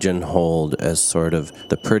got pigeonholed as sort of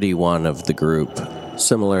the pretty one of the group,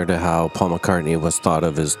 similar to how Paul McCartney was thought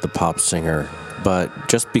of as the pop singer. But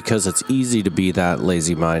just because it's easy to be that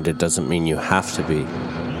lazy-minded doesn't mean you have to be.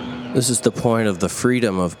 This is the point of the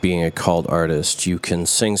freedom of being a cult artist. You can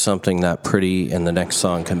sing something that pretty, and the next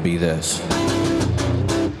song can be this.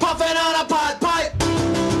 Puffin' on a pot pipe.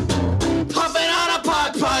 Puffin' on a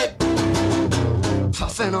pot pipe.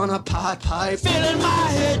 Puffin' on a pot pipe. Feeling my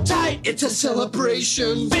head tight. It's a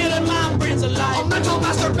celebration. Feeling my brains alive. A mental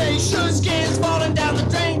masturbation. Skin's falling down the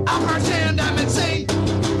drain. I pretend I'm insane.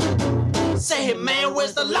 Say, hey man,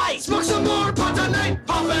 where's the light? Smoke some more pot tonight.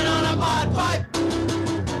 Puffin' on a pot pipe.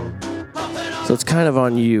 So it's kind of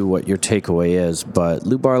on you what your takeaway is, but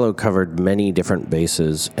Lou Barlow covered many different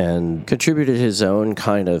bases and contributed his own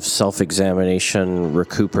kind of self-examination,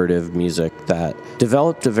 recuperative music that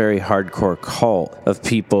developed a very hardcore cult of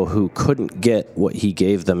people who couldn't get what he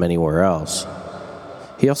gave them anywhere else.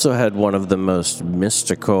 He also had one of the most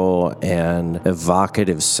mystical and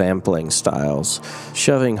evocative sampling styles,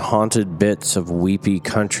 shoving haunted bits of weepy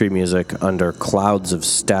country music under clouds of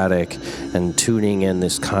static and tuning in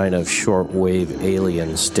this kind of shortwave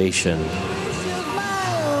alien station.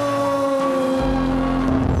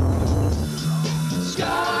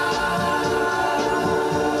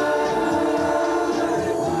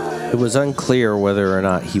 It was unclear whether or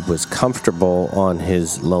not he was comfortable on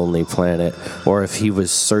his lonely planet, or if he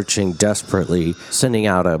was searching desperately, sending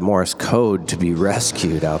out a Morse code to be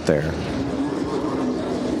rescued out there.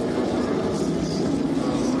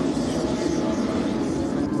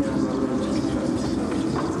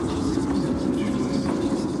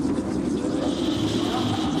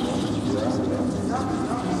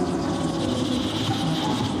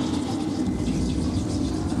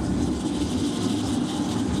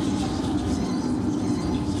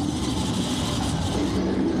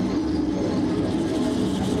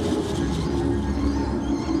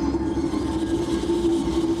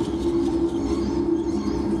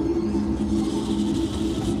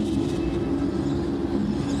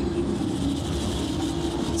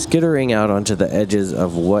 Skittering out onto the edges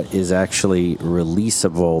of what is actually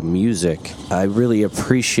releasable music, I really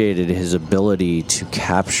appreciated his ability to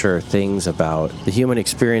capture things about the human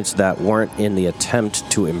experience that weren't in the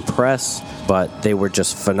attempt to impress, but they were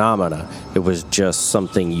just phenomena. It was just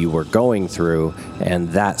something you were going through, and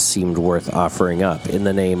that seemed worth offering up in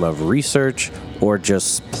the name of research or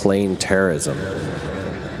just plain terrorism.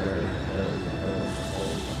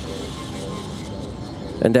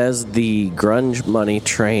 And as the grunge money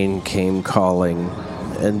train came calling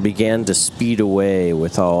and began to speed away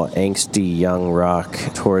with all angsty young rock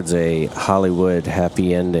towards a Hollywood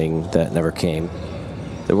happy ending that never came,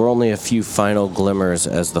 there were only a few final glimmers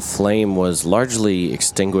as the flame was largely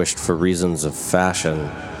extinguished for reasons of fashion.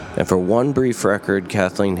 And for one brief record,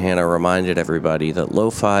 Kathleen Hanna reminded everybody that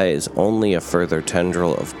lo-fi is only a further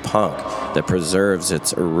tendril of punk that preserves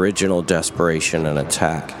its original desperation and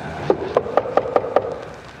attack.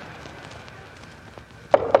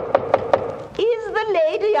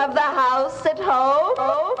 Of the house at home.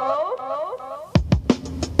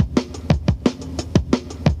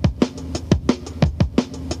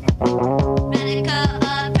 Radical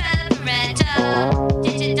or preferential,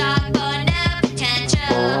 ditching dog for no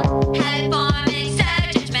potential, habit forming so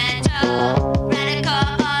judgmental,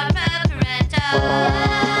 radical or preferential.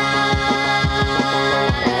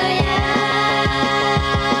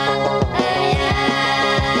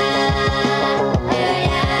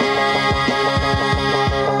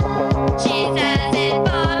 She says it for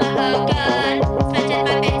my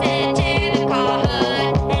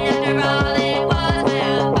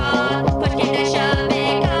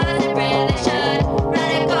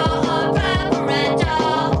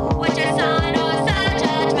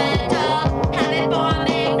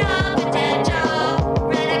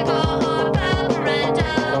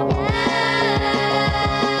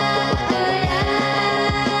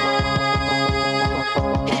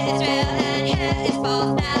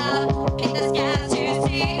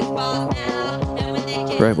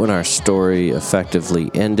Right when our story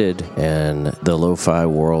effectively ended and the lo-fi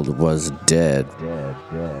world was dead,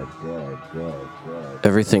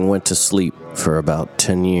 everything went to sleep for about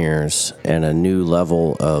 10 years, and a new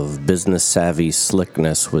level of business-savvy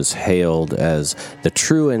slickness was hailed as the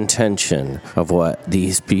true intention of what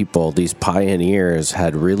these people, these pioneers,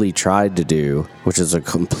 had really tried to do, which is a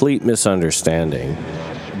complete misunderstanding.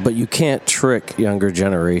 But you can't trick younger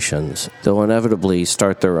generations. They'll inevitably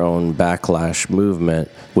start their own backlash movement,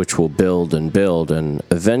 which will build and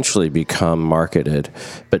eventually become marketed.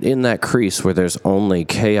 But in that crease where there's only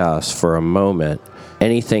chaos for a moment,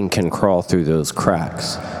 anything can crawl through those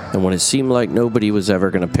cracks. And when it seemed like nobody was ever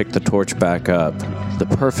going to pick the torch back up, the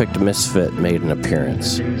perfect misfit made an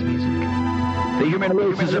appearance. The human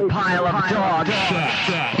race is a pile of dog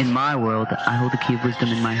shit. In my world, I hold the key of wisdom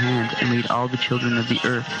in my hand and lead all the children of the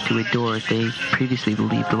earth to a door they previously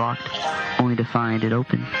believed locked, only to find it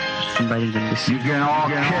open, inviting them to see. You can all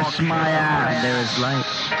kiss my ass. And there is light.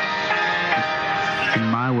 In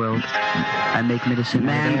my world, I make medicine.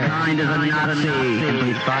 Mankind is a Nazi. And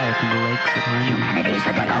breathe fire from the lakes of Harmony.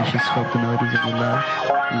 I shall sculpt the melodies of your love,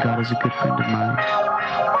 and God is a good friend of mine.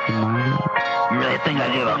 In my world. You really think I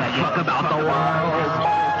give a fuck about the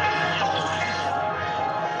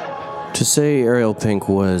world? To say Ariel Pink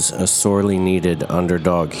was a sorely needed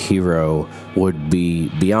underdog hero would be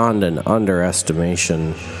beyond an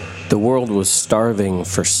underestimation. The world was starving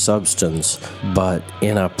for substance, but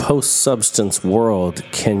in a post-substance world,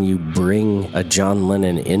 can you bring a John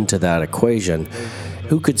Lennon into that equation?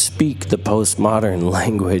 Who could speak the postmodern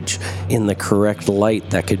language in the correct light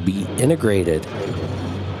that could be integrated?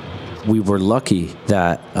 We were lucky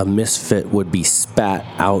that a misfit would be spat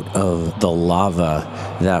out of the lava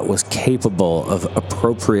that was capable of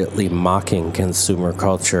appropriately mocking consumer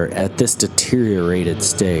culture at this deteriorated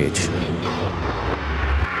stage.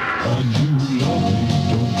 And you love me,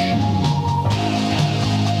 don't you?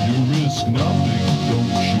 You risk nothing,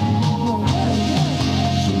 don't you?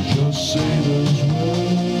 So just say those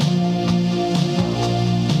words.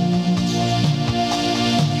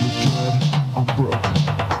 You're dead, I'm broken.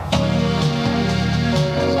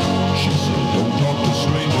 She said, don't talk to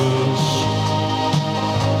strangers.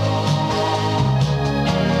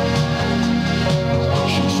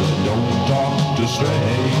 She said, don't talk to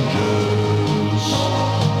strangers.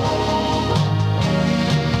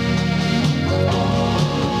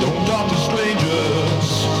 Don't talk to strangers.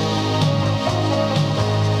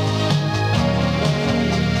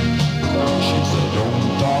 She said, don't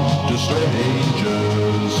talk to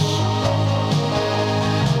strangers.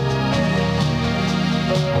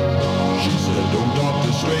 She said, don't talk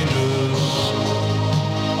to strangers.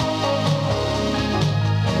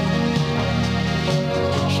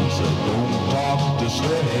 She said, don't talk to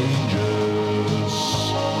strangers.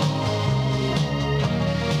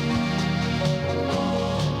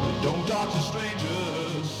 Don't talk to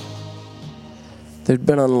strangers. There'd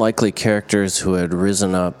been unlikely characters who had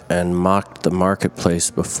risen up and mocked the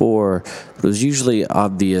marketplace before, but it was usually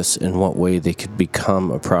obvious in what way they could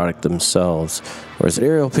become a product themselves. Whereas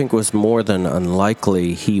Ariel Pink was more than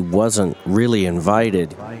unlikely, he wasn't really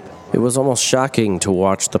invited. It was almost shocking to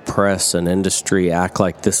watch the press and industry act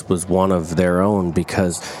like this was one of their own,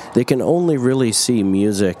 because they can only really see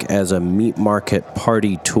music as a meat market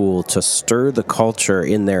party tool to stir the culture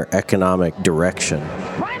in their economic direction.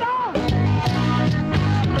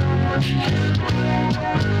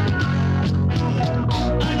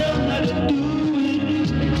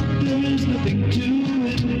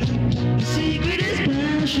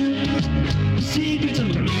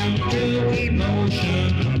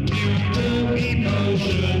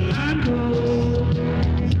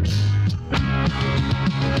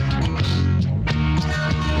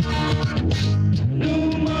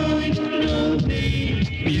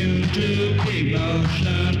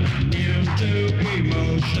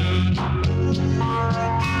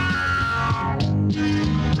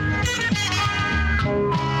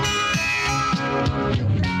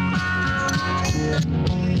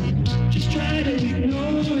 Just try to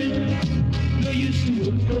ignore it. No use to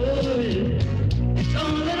avoid it. It's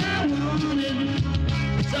all that I wanted.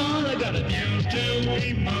 It's all I got. Immune to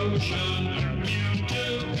emotion. Immune to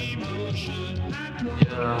emotion.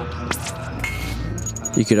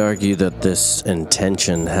 You could argue that this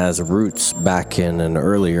intention has roots back in an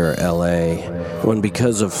earlier LA, when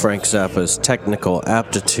because of Frank Zappa's technical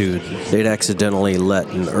aptitude, they'd accidentally let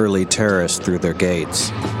an early terrorist through their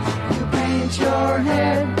gates. You paint your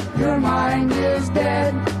head, your mind is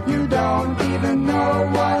dead. You don't even know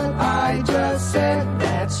what I just said.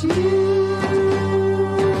 That's you.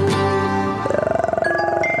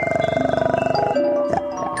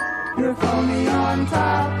 You're phony on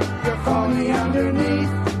top.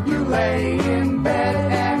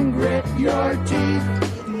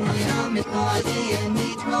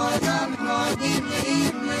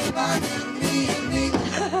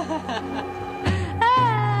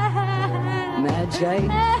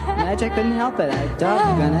 Magic couldn't help it. I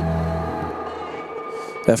doggone it.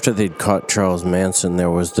 After they'd caught Charles Manson,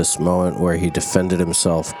 there was this moment where he defended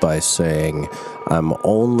himself by saying, "I'm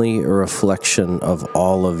only a reflection of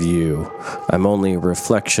all of you. I'm only a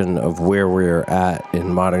reflection of where we're at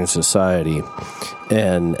in modern society."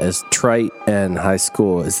 And as trite and high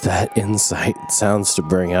school as that insight sounds to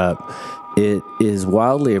bring up, it is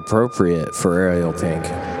wildly appropriate for Ariel Pink.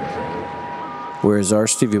 Whereas R.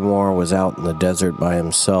 Stevie Moore was out in the desert by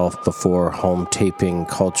himself before home taping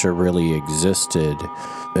culture really existed,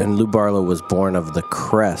 and Lou Barlow was born of the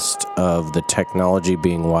crest of the technology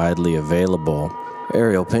being widely available,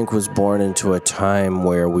 Ariel Pink was born into a time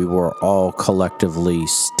where we were all collectively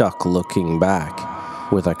stuck looking back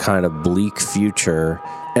with a kind of bleak future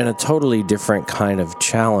and a totally different kind of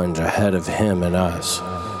challenge ahead of him and us.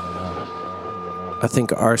 I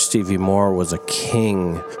think R. Stevie Moore was a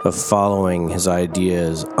king of following his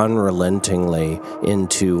ideas unrelentingly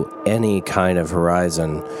into any kind of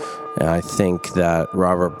horizon. And I think that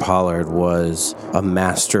Robert Pollard was a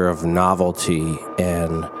master of novelty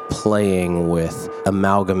and playing with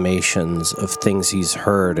amalgamations of things he's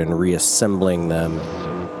heard and reassembling them.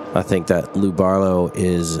 I think that Lou Barlow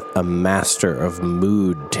is a master of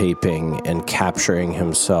mood taping and capturing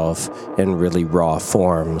himself in really raw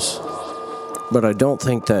forms. But I don't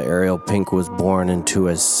think that Ariel Pink was born into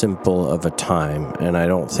as simple of a time, and I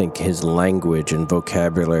don't think his language and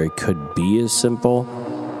vocabulary could be as simple.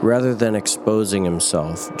 Rather than exposing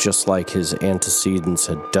himself, just like his antecedents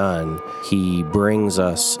had done, he brings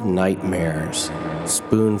us nightmares,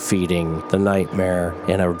 spoon-feeding the nightmare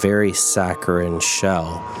in a very saccharine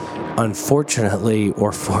shell. Unfortunately,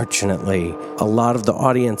 or fortunately, a lot of the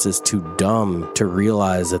audience is too dumb to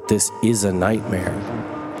realize that this is a nightmare.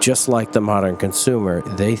 Just like the modern consumer,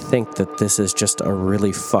 they think that this is just a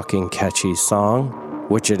really fucking catchy song,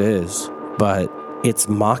 which it is, but it's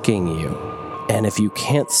mocking you. And if you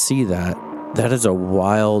can't see that, that is a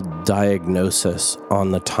wild diagnosis on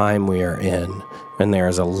the time we are in, and there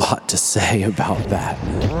is a lot to say about that.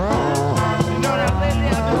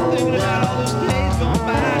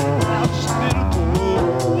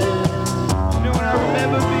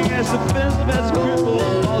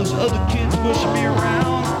 Pushing me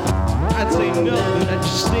around, I'd say nothing, I'd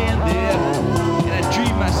just stand there, and I'd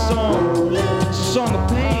dream my song. It's a song of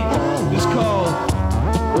pain, it's called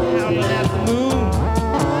Howling at the Moon.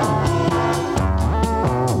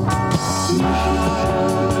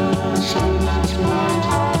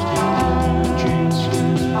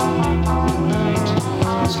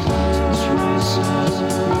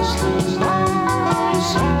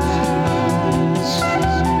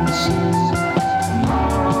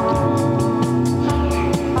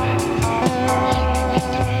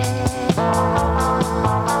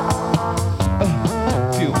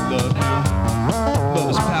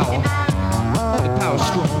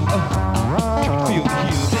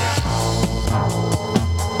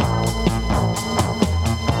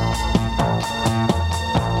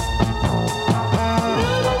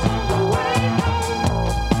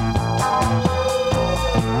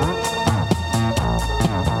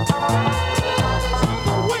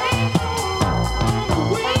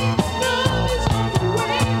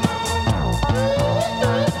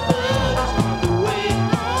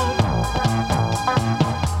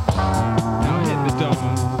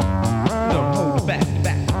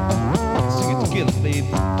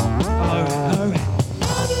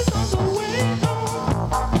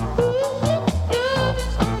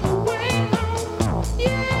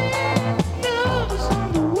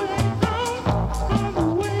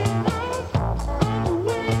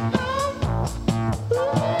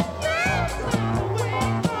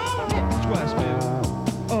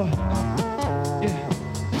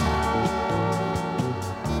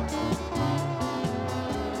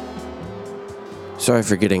 Sorry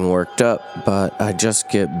for getting worked up, but I just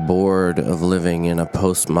get bored of living in a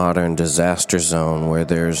postmodern disaster zone where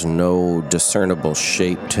there's no discernible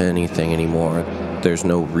shape to anything anymore. There's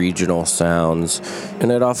no regional sounds,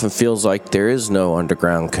 and it often feels like there is no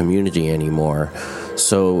underground community anymore.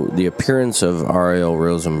 So the appearance of Ariel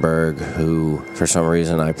Rosenberg, who for some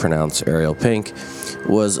reason I pronounce Ariel Pink,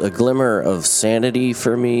 was a glimmer of sanity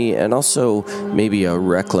for me, and also maybe a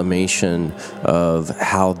reclamation of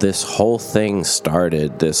how this whole thing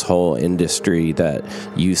started, this whole industry that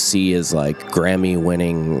you see as like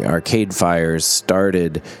Grammy-winning Arcade Fires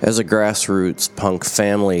started as a grassroots punk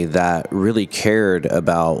family that really cared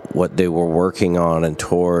about what they were working on and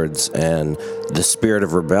towards, and the spirit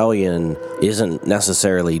of rebellion isn't necessarily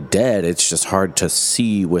necessarily dead. It's just hard to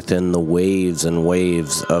see within the waves and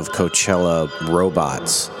waves of Coachella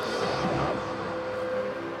robots.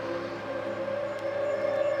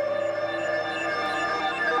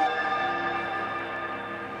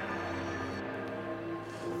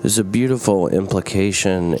 There's a beautiful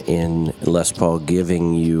implication in Les Paul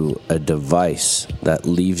giving you a device that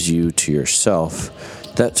leaves you to yourself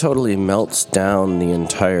that totally melts down the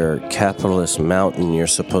entire capitalist mountain you're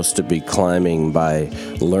supposed to be climbing by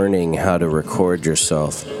learning how to record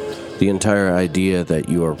yourself. The entire idea that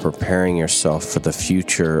you are preparing yourself for the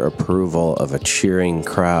future approval of a cheering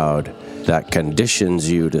crowd that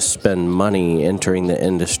conditions you to spend money entering the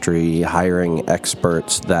industry, hiring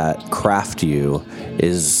experts that craft you,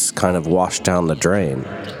 is kind of washed down the drain.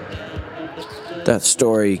 That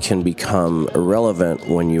story can become irrelevant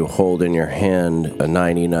when you hold in your hand a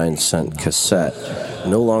 99-cent cassette.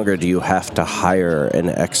 No longer do you have to hire an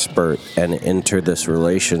expert and enter this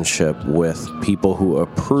relationship with people who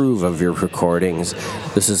approve of your recordings.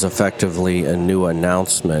 This is effectively a new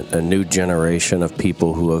announcement, a new generation of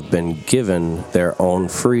people who have been given their own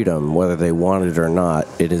freedom. Whether they want it or not,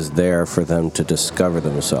 it is there for them to discover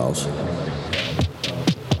themselves.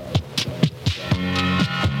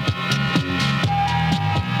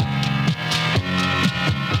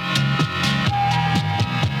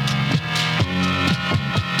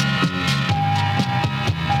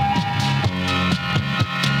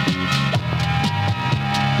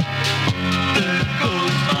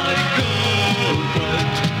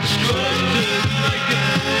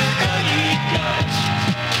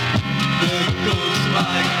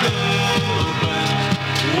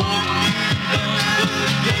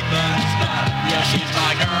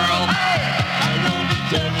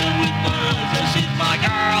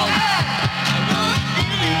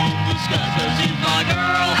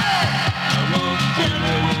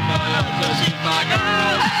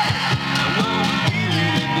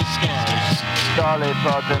 Charlie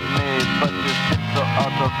pardon me, but you seem so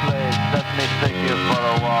out of place. Let me take you for a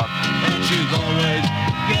walk. And she's always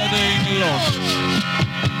getting lost.